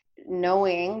and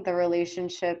knowing the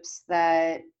relationships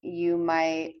that you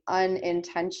might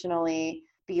unintentionally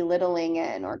belittling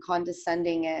in or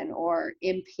condescending in or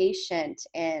impatient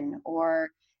in or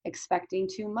expecting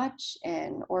too much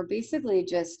in, or basically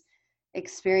just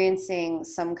experiencing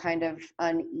some kind of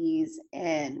unease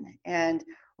in, and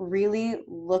really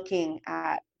looking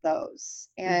at those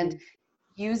and Mm-hmm.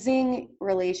 using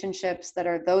relationships that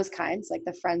are those kinds, like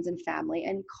the friends and family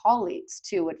and colleagues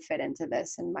too, would fit into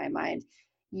this in my mind.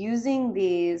 Using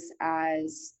these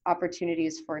as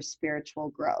opportunities for spiritual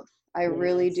growth. I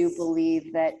really do Yes.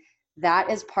 believe that that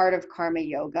is part of karma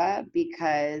yoga,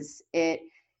 because it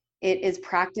is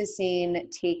practicing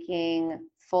taking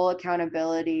full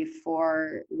accountability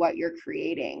for what you're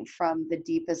creating from the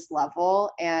deepest level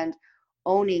and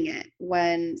owning it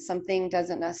when something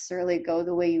doesn't necessarily go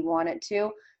the way you want it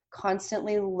to,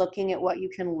 constantly looking at what you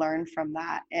can learn from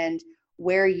that and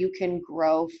where you can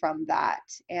grow from that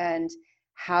and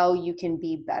how you can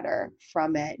be better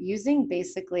from it, using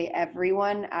basically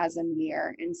everyone as a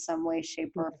mirror in some way,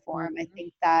 shape, or form. I Mm-hmm.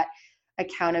 think that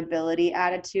accountability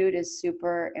attitude is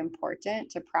super important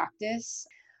to practice.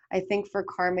 I think for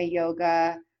karma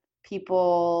yoga,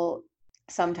 people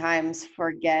sometimes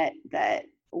forget that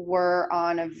we're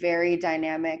on a very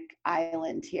dynamic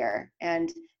island here.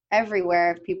 And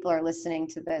everywhere, if people are listening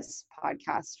to this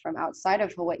podcast from outside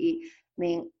of Hawaii, I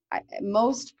mean,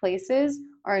 most places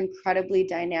are incredibly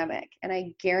dynamic. And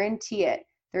I guarantee it,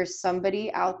 there's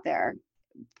somebody out there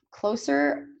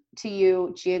closer to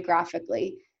you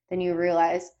geographically than you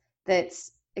realize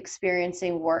that's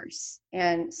experiencing worse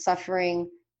and suffering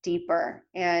deeper,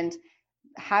 and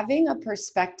having a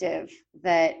perspective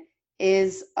that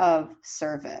is of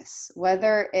service,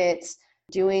 whether it's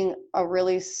doing a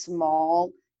really small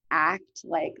act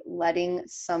like letting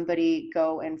somebody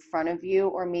go in front of you,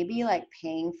 or maybe like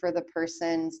paying for the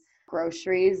person's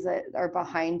groceries that are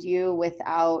behind you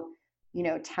without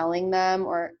telling them,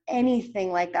 or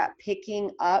anything like that,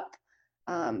 picking up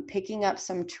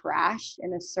some trash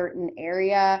in a certain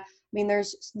area. I mean,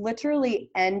 there's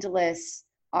literally endless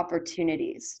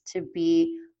opportunities to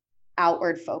be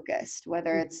outward focused,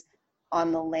 whether it's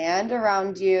on the land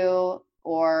around you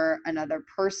or another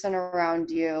person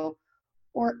around you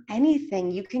or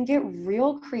anything. You can get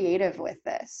real creative with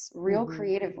this,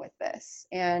 Mm-hmm.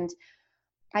 And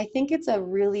I think it's a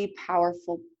really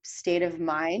powerful state of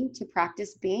mind to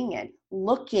practice being in,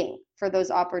 looking for those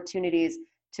opportunities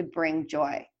to bring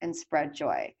joy and spread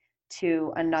joy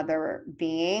to another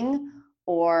being,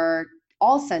 or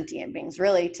all sentient beings,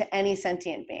 really, to any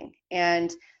sentient being.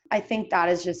 And I think that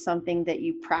is just something that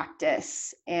you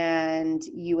practice and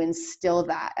you instill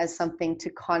that as something to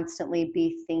constantly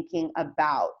be thinking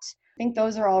about. I think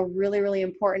those are all really, really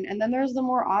important. And then there's the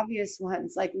more obvious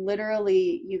ones, like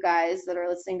literally, you guys that are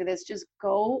listening to this, just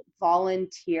go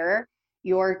volunteer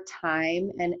your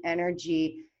time and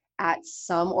energy at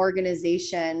some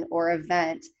organization or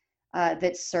event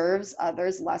that serves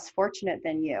others less fortunate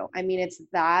than you. I mean, it's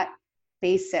that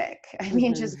basic. I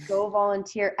mean, Mm-hmm. just go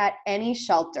volunteer at any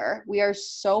shelter. We are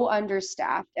so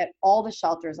understaffed at all the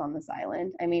shelters on this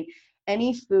island. I mean,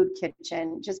 any food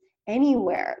kitchen, just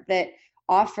anywhere that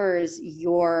offers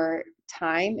your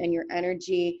time and your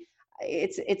energy.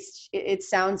 It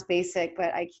sounds basic,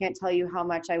 but I can't tell you how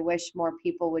much I wish more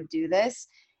people would do this.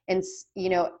 And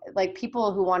like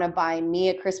people who want to buy me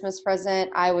a Christmas present,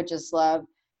 I would just love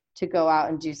to go out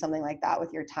and do something like that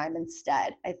with your time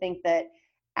instead. I think that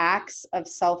acts of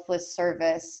selfless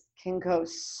service can go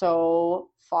so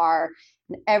far,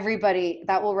 and everybody,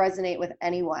 that will resonate with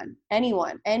anyone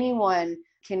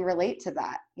can relate to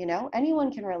that.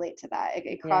 Anyone can relate to that. It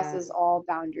Yeah. crosses all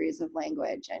boundaries of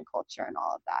language and culture and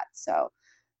all of that. So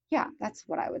yeah, that's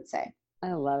what I would say.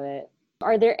 I love it.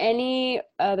 Are there any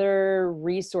other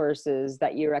resources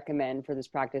that you recommend for this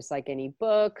practice, like any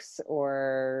books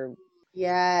or?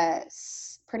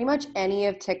 Yes, pretty much any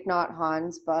of Thich Nhat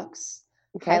Hanh's books.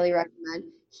 Okay. Highly recommend.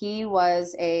 He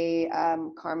was a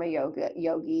karma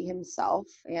yogi himself,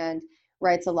 and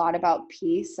writes a lot about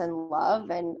peace and love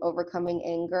and overcoming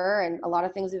anger, and a lot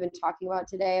of things we've been talking about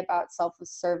today about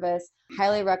selfless service.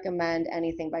 Highly recommend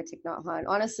anything by Thich Nhat Hanh.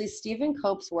 Honestly, Stephen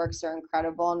Cope's works are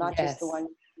incredible, not just the Yes. one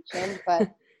you mentioned,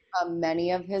 but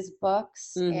many of his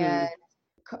books. And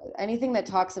Mm-hmm. anything that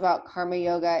talks about karma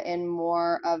yoga in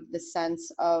more of the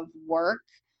sense of work,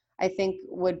 I think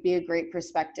would be a great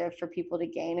perspective for people to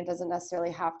gain. It doesn't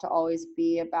necessarily have to always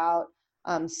be about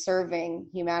serving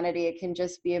humanity. It can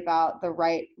just be about the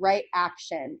right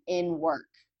action in work.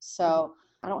 So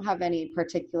I don't have any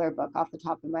particular book off the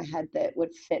top of my head that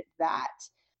would fit that.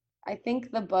 I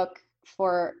think the book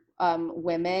for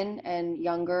women and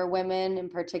younger women in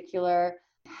particular,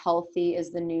 Healthy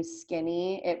is the New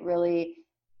Skinny. It really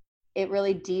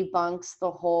debunks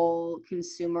the whole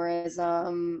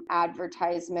consumerism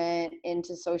advertisement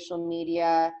into social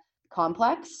media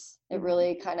complex. It Mm-hmm.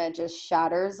 really kind of just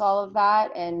shatters all of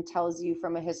that and tells you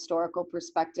from a historical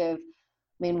perspective,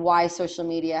 I mean, why social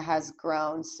media has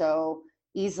grown so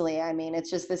easily. I mean, it's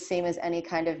just the same as any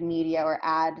kind of media or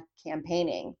ad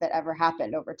campaigning that ever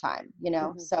happened over time, you know?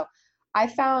 Mm-hmm. So I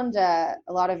found a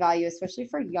lot of value, especially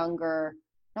for younger,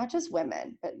 not just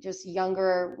women, but just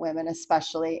younger women,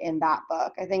 especially in that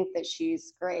book. I think that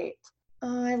she's great.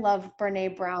 Oh, I love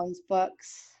Brene Brown's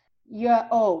books. Yeah.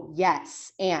 Oh,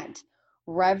 yes. And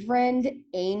Reverend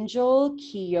Angel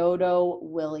Kyoto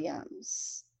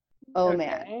Williams. Oh,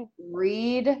 man. Okay.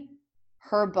 Read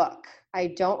her book. I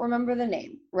don't remember the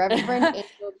name. Reverend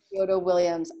Angel Kyoto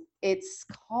Williams. It's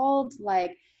called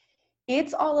like,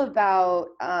 it's all about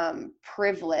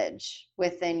privilege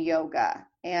within yoga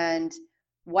and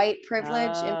white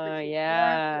privilege in Oh, particular.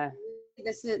 yeah.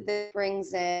 This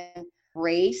brings in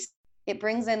race. It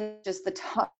brings in just the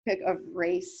topic of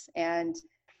race and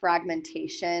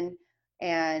fragmentation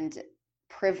and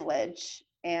privilege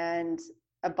and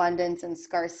abundance and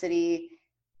scarcity,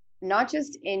 not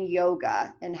just in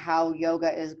yoga and how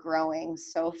yoga is growing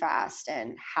so fast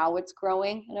and how it's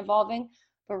growing and evolving,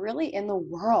 but really in the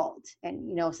world and,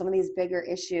 you know, some of these bigger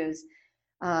issues.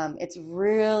 It's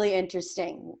really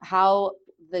interesting how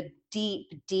the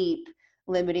deep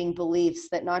limiting beliefs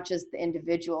that not just the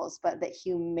individuals, but that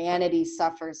humanity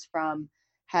suffers from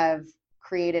have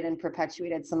created and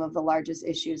perpetuated some of the largest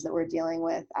issues that we're dealing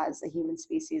with as a human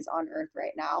species on Earth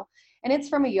right now. And it's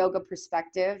from a yoga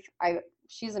perspective.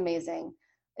 She's amazing.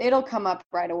 It'll come up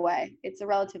right away. It's a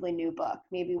relatively new book,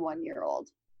 maybe 1 year old.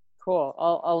 Cool.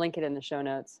 I'll link it in the show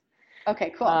notes.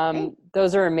 Okay, cool. Thanks.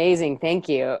 Those are amazing. Thank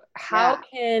you. How Yeah.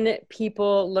 can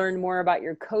people learn more about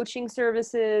your coaching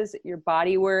services, your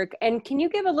body work, and can you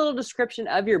give a little description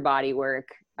of your body work,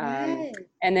 Yes.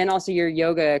 and then also your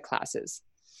yoga classes?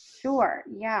 Sure.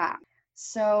 Yeah.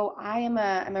 So I'm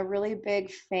a really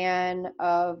big fan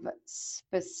of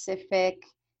specific,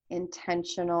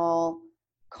 intentional,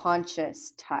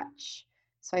 conscious touch.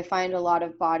 So I find a lot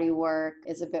of body work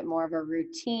is a bit more of a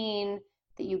routine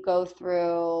that you go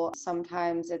through.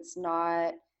 Sometimes it's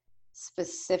not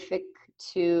specific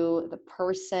to the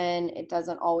person. It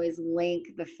doesn't always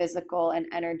link the physical and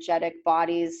energetic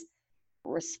bodies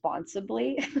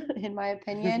responsibly, in my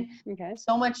opinion. Okay.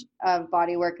 So much of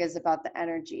body work is about the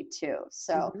energy too.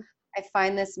 So Hmm. I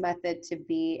find this method to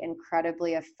be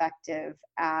incredibly effective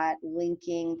at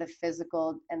linking the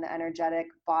physical and the energetic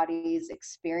body's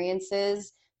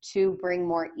experiences to bring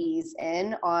more ease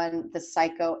in on the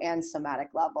psycho and somatic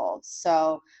level.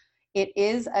 So it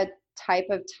is a type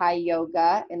of Thai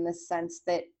yoga in the sense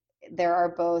that there are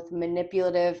both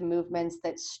manipulative movements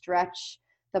that stretch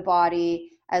the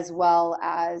body as well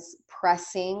as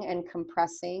pressing and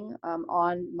compressing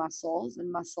on muscles and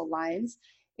muscle lines.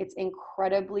 It's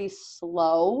incredibly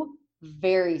slow,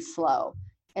 very slow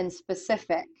and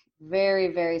specific,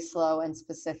 very slow and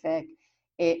specific.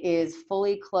 It is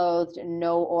fully clothed,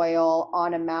 no oil,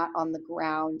 on a mat on the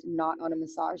ground, not on a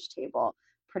massage table.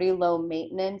 Pretty low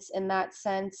maintenance in that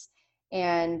sense.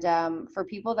 And for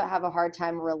people that have a hard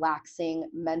time relaxing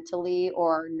mentally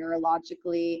or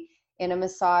neurologically in a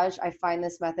massage, I find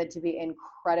this method to be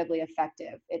incredibly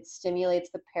effective. It stimulates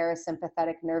the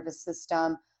parasympathetic nervous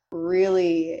system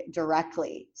really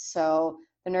directly. So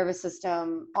the nervous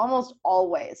system almost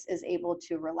always is able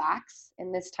to relax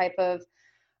in this type of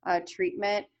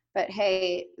treatment. But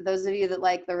hey, those of you that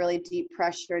like the really deep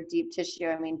pressure, deep tissue,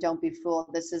 I mean, don't be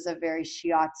fooled. This is a very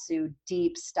shiatsu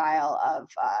deep style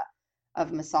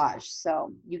of massage.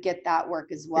 So you get that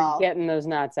work as You're well. getting those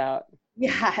knots out.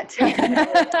 Yeah,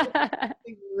 definitely.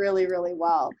 Really, really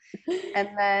well. And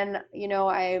then,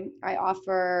 I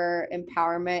offer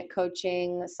empowerment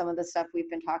coaching, some of the stuff we've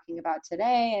been talking about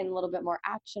today, and a little bit more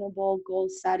actionable goal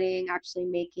setting, actually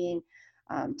making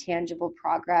tangible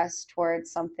progress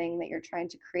towards something that you're trying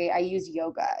to create. I use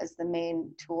yoga as the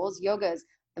main tools. Yoga is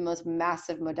the most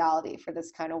massive modality for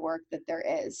this kind of work that there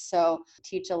is. So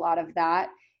teach a lot of that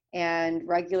and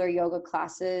regular yoga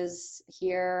classes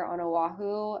here on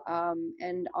Oahu.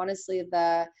 And honestly,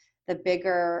 the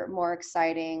bigger, more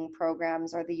exciting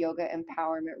programs are the yoga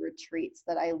empowerment retreats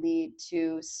that I lead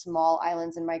to small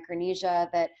islands in Micronesia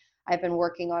that I've been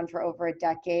working on for over a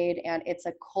decade. And it's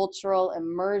a cultural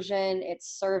immersion,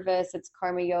 it's service, it's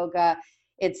karma yoga,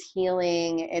 it's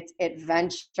healing, it's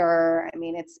adventure. I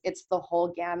mean, it's the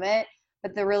whole gamut.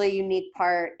 But the really unique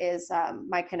part is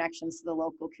my connections to the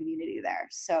local community there.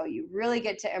 So you really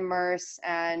get to immerse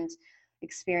and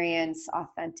experience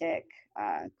authentic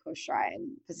Coast and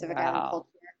Pacific Island Wow. culture.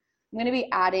 I'm going to be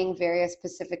adding various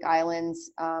Pacific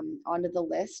Islands onto the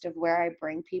list of where I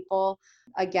bring people.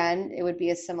 Again, it would be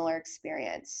a similar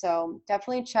experience. So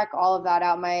definitely check all of that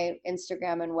out. My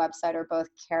Instagram and website are both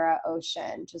Kara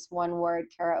Ocean, just one word,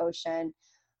 karaocean.com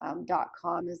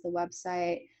is the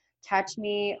website. Catch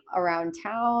me around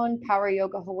town. Power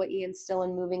Yoga Hawaii and Still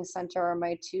and Moving Center are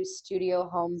my two studio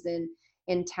homes in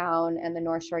town, and the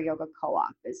North Shore Yoga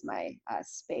Co-op is my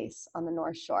space on the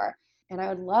North Shore. And I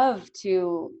would love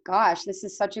to, gosh, this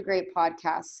is such a great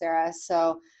podcast, Sarah.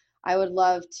 So I would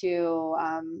love to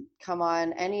come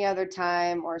on any other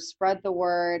time or spread the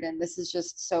word. And this is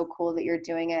just so cool that you're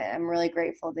doing it. I'm really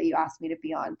grateful that you asked me to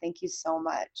be on. Thank you so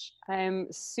much.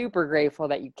 I'm super grateful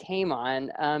that you came on.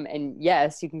 And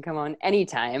yes, you can come on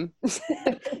anytime.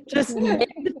 Just name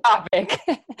the topic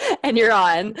and you're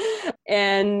on.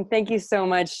 And thank you so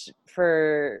much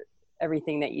for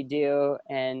everything that you do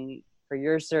and for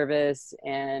your service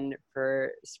and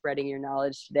for spreading your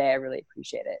knowledge today. I really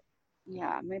appreciate it.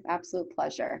 Yeah, my absolute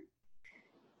pleasure.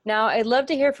 Now, I'd love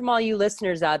to hear from all you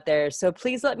listeners out there. So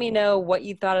please let me know what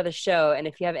you thought of the show and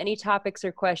if you have any topics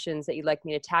or questions that you'd like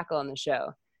me to tackle on the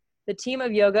show. The team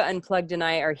of Yoga Unplugged and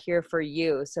I are here for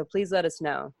you, so please let us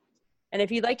know. And if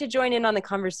you'd like to join in on the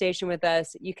conversation with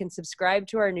us, you can subscribe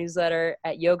to our newsletter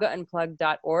at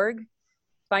yogaunplugged.org.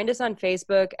 Find us on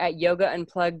Facebook at Yoga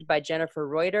Unplugged by Jennifer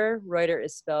Reuter. Reuter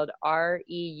is spelled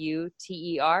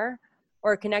Reuter,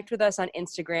 or connect with us on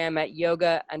Instagram at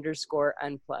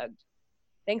yoga_unplugged.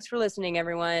 Thanks for listening,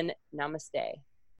 everyone. Namaste.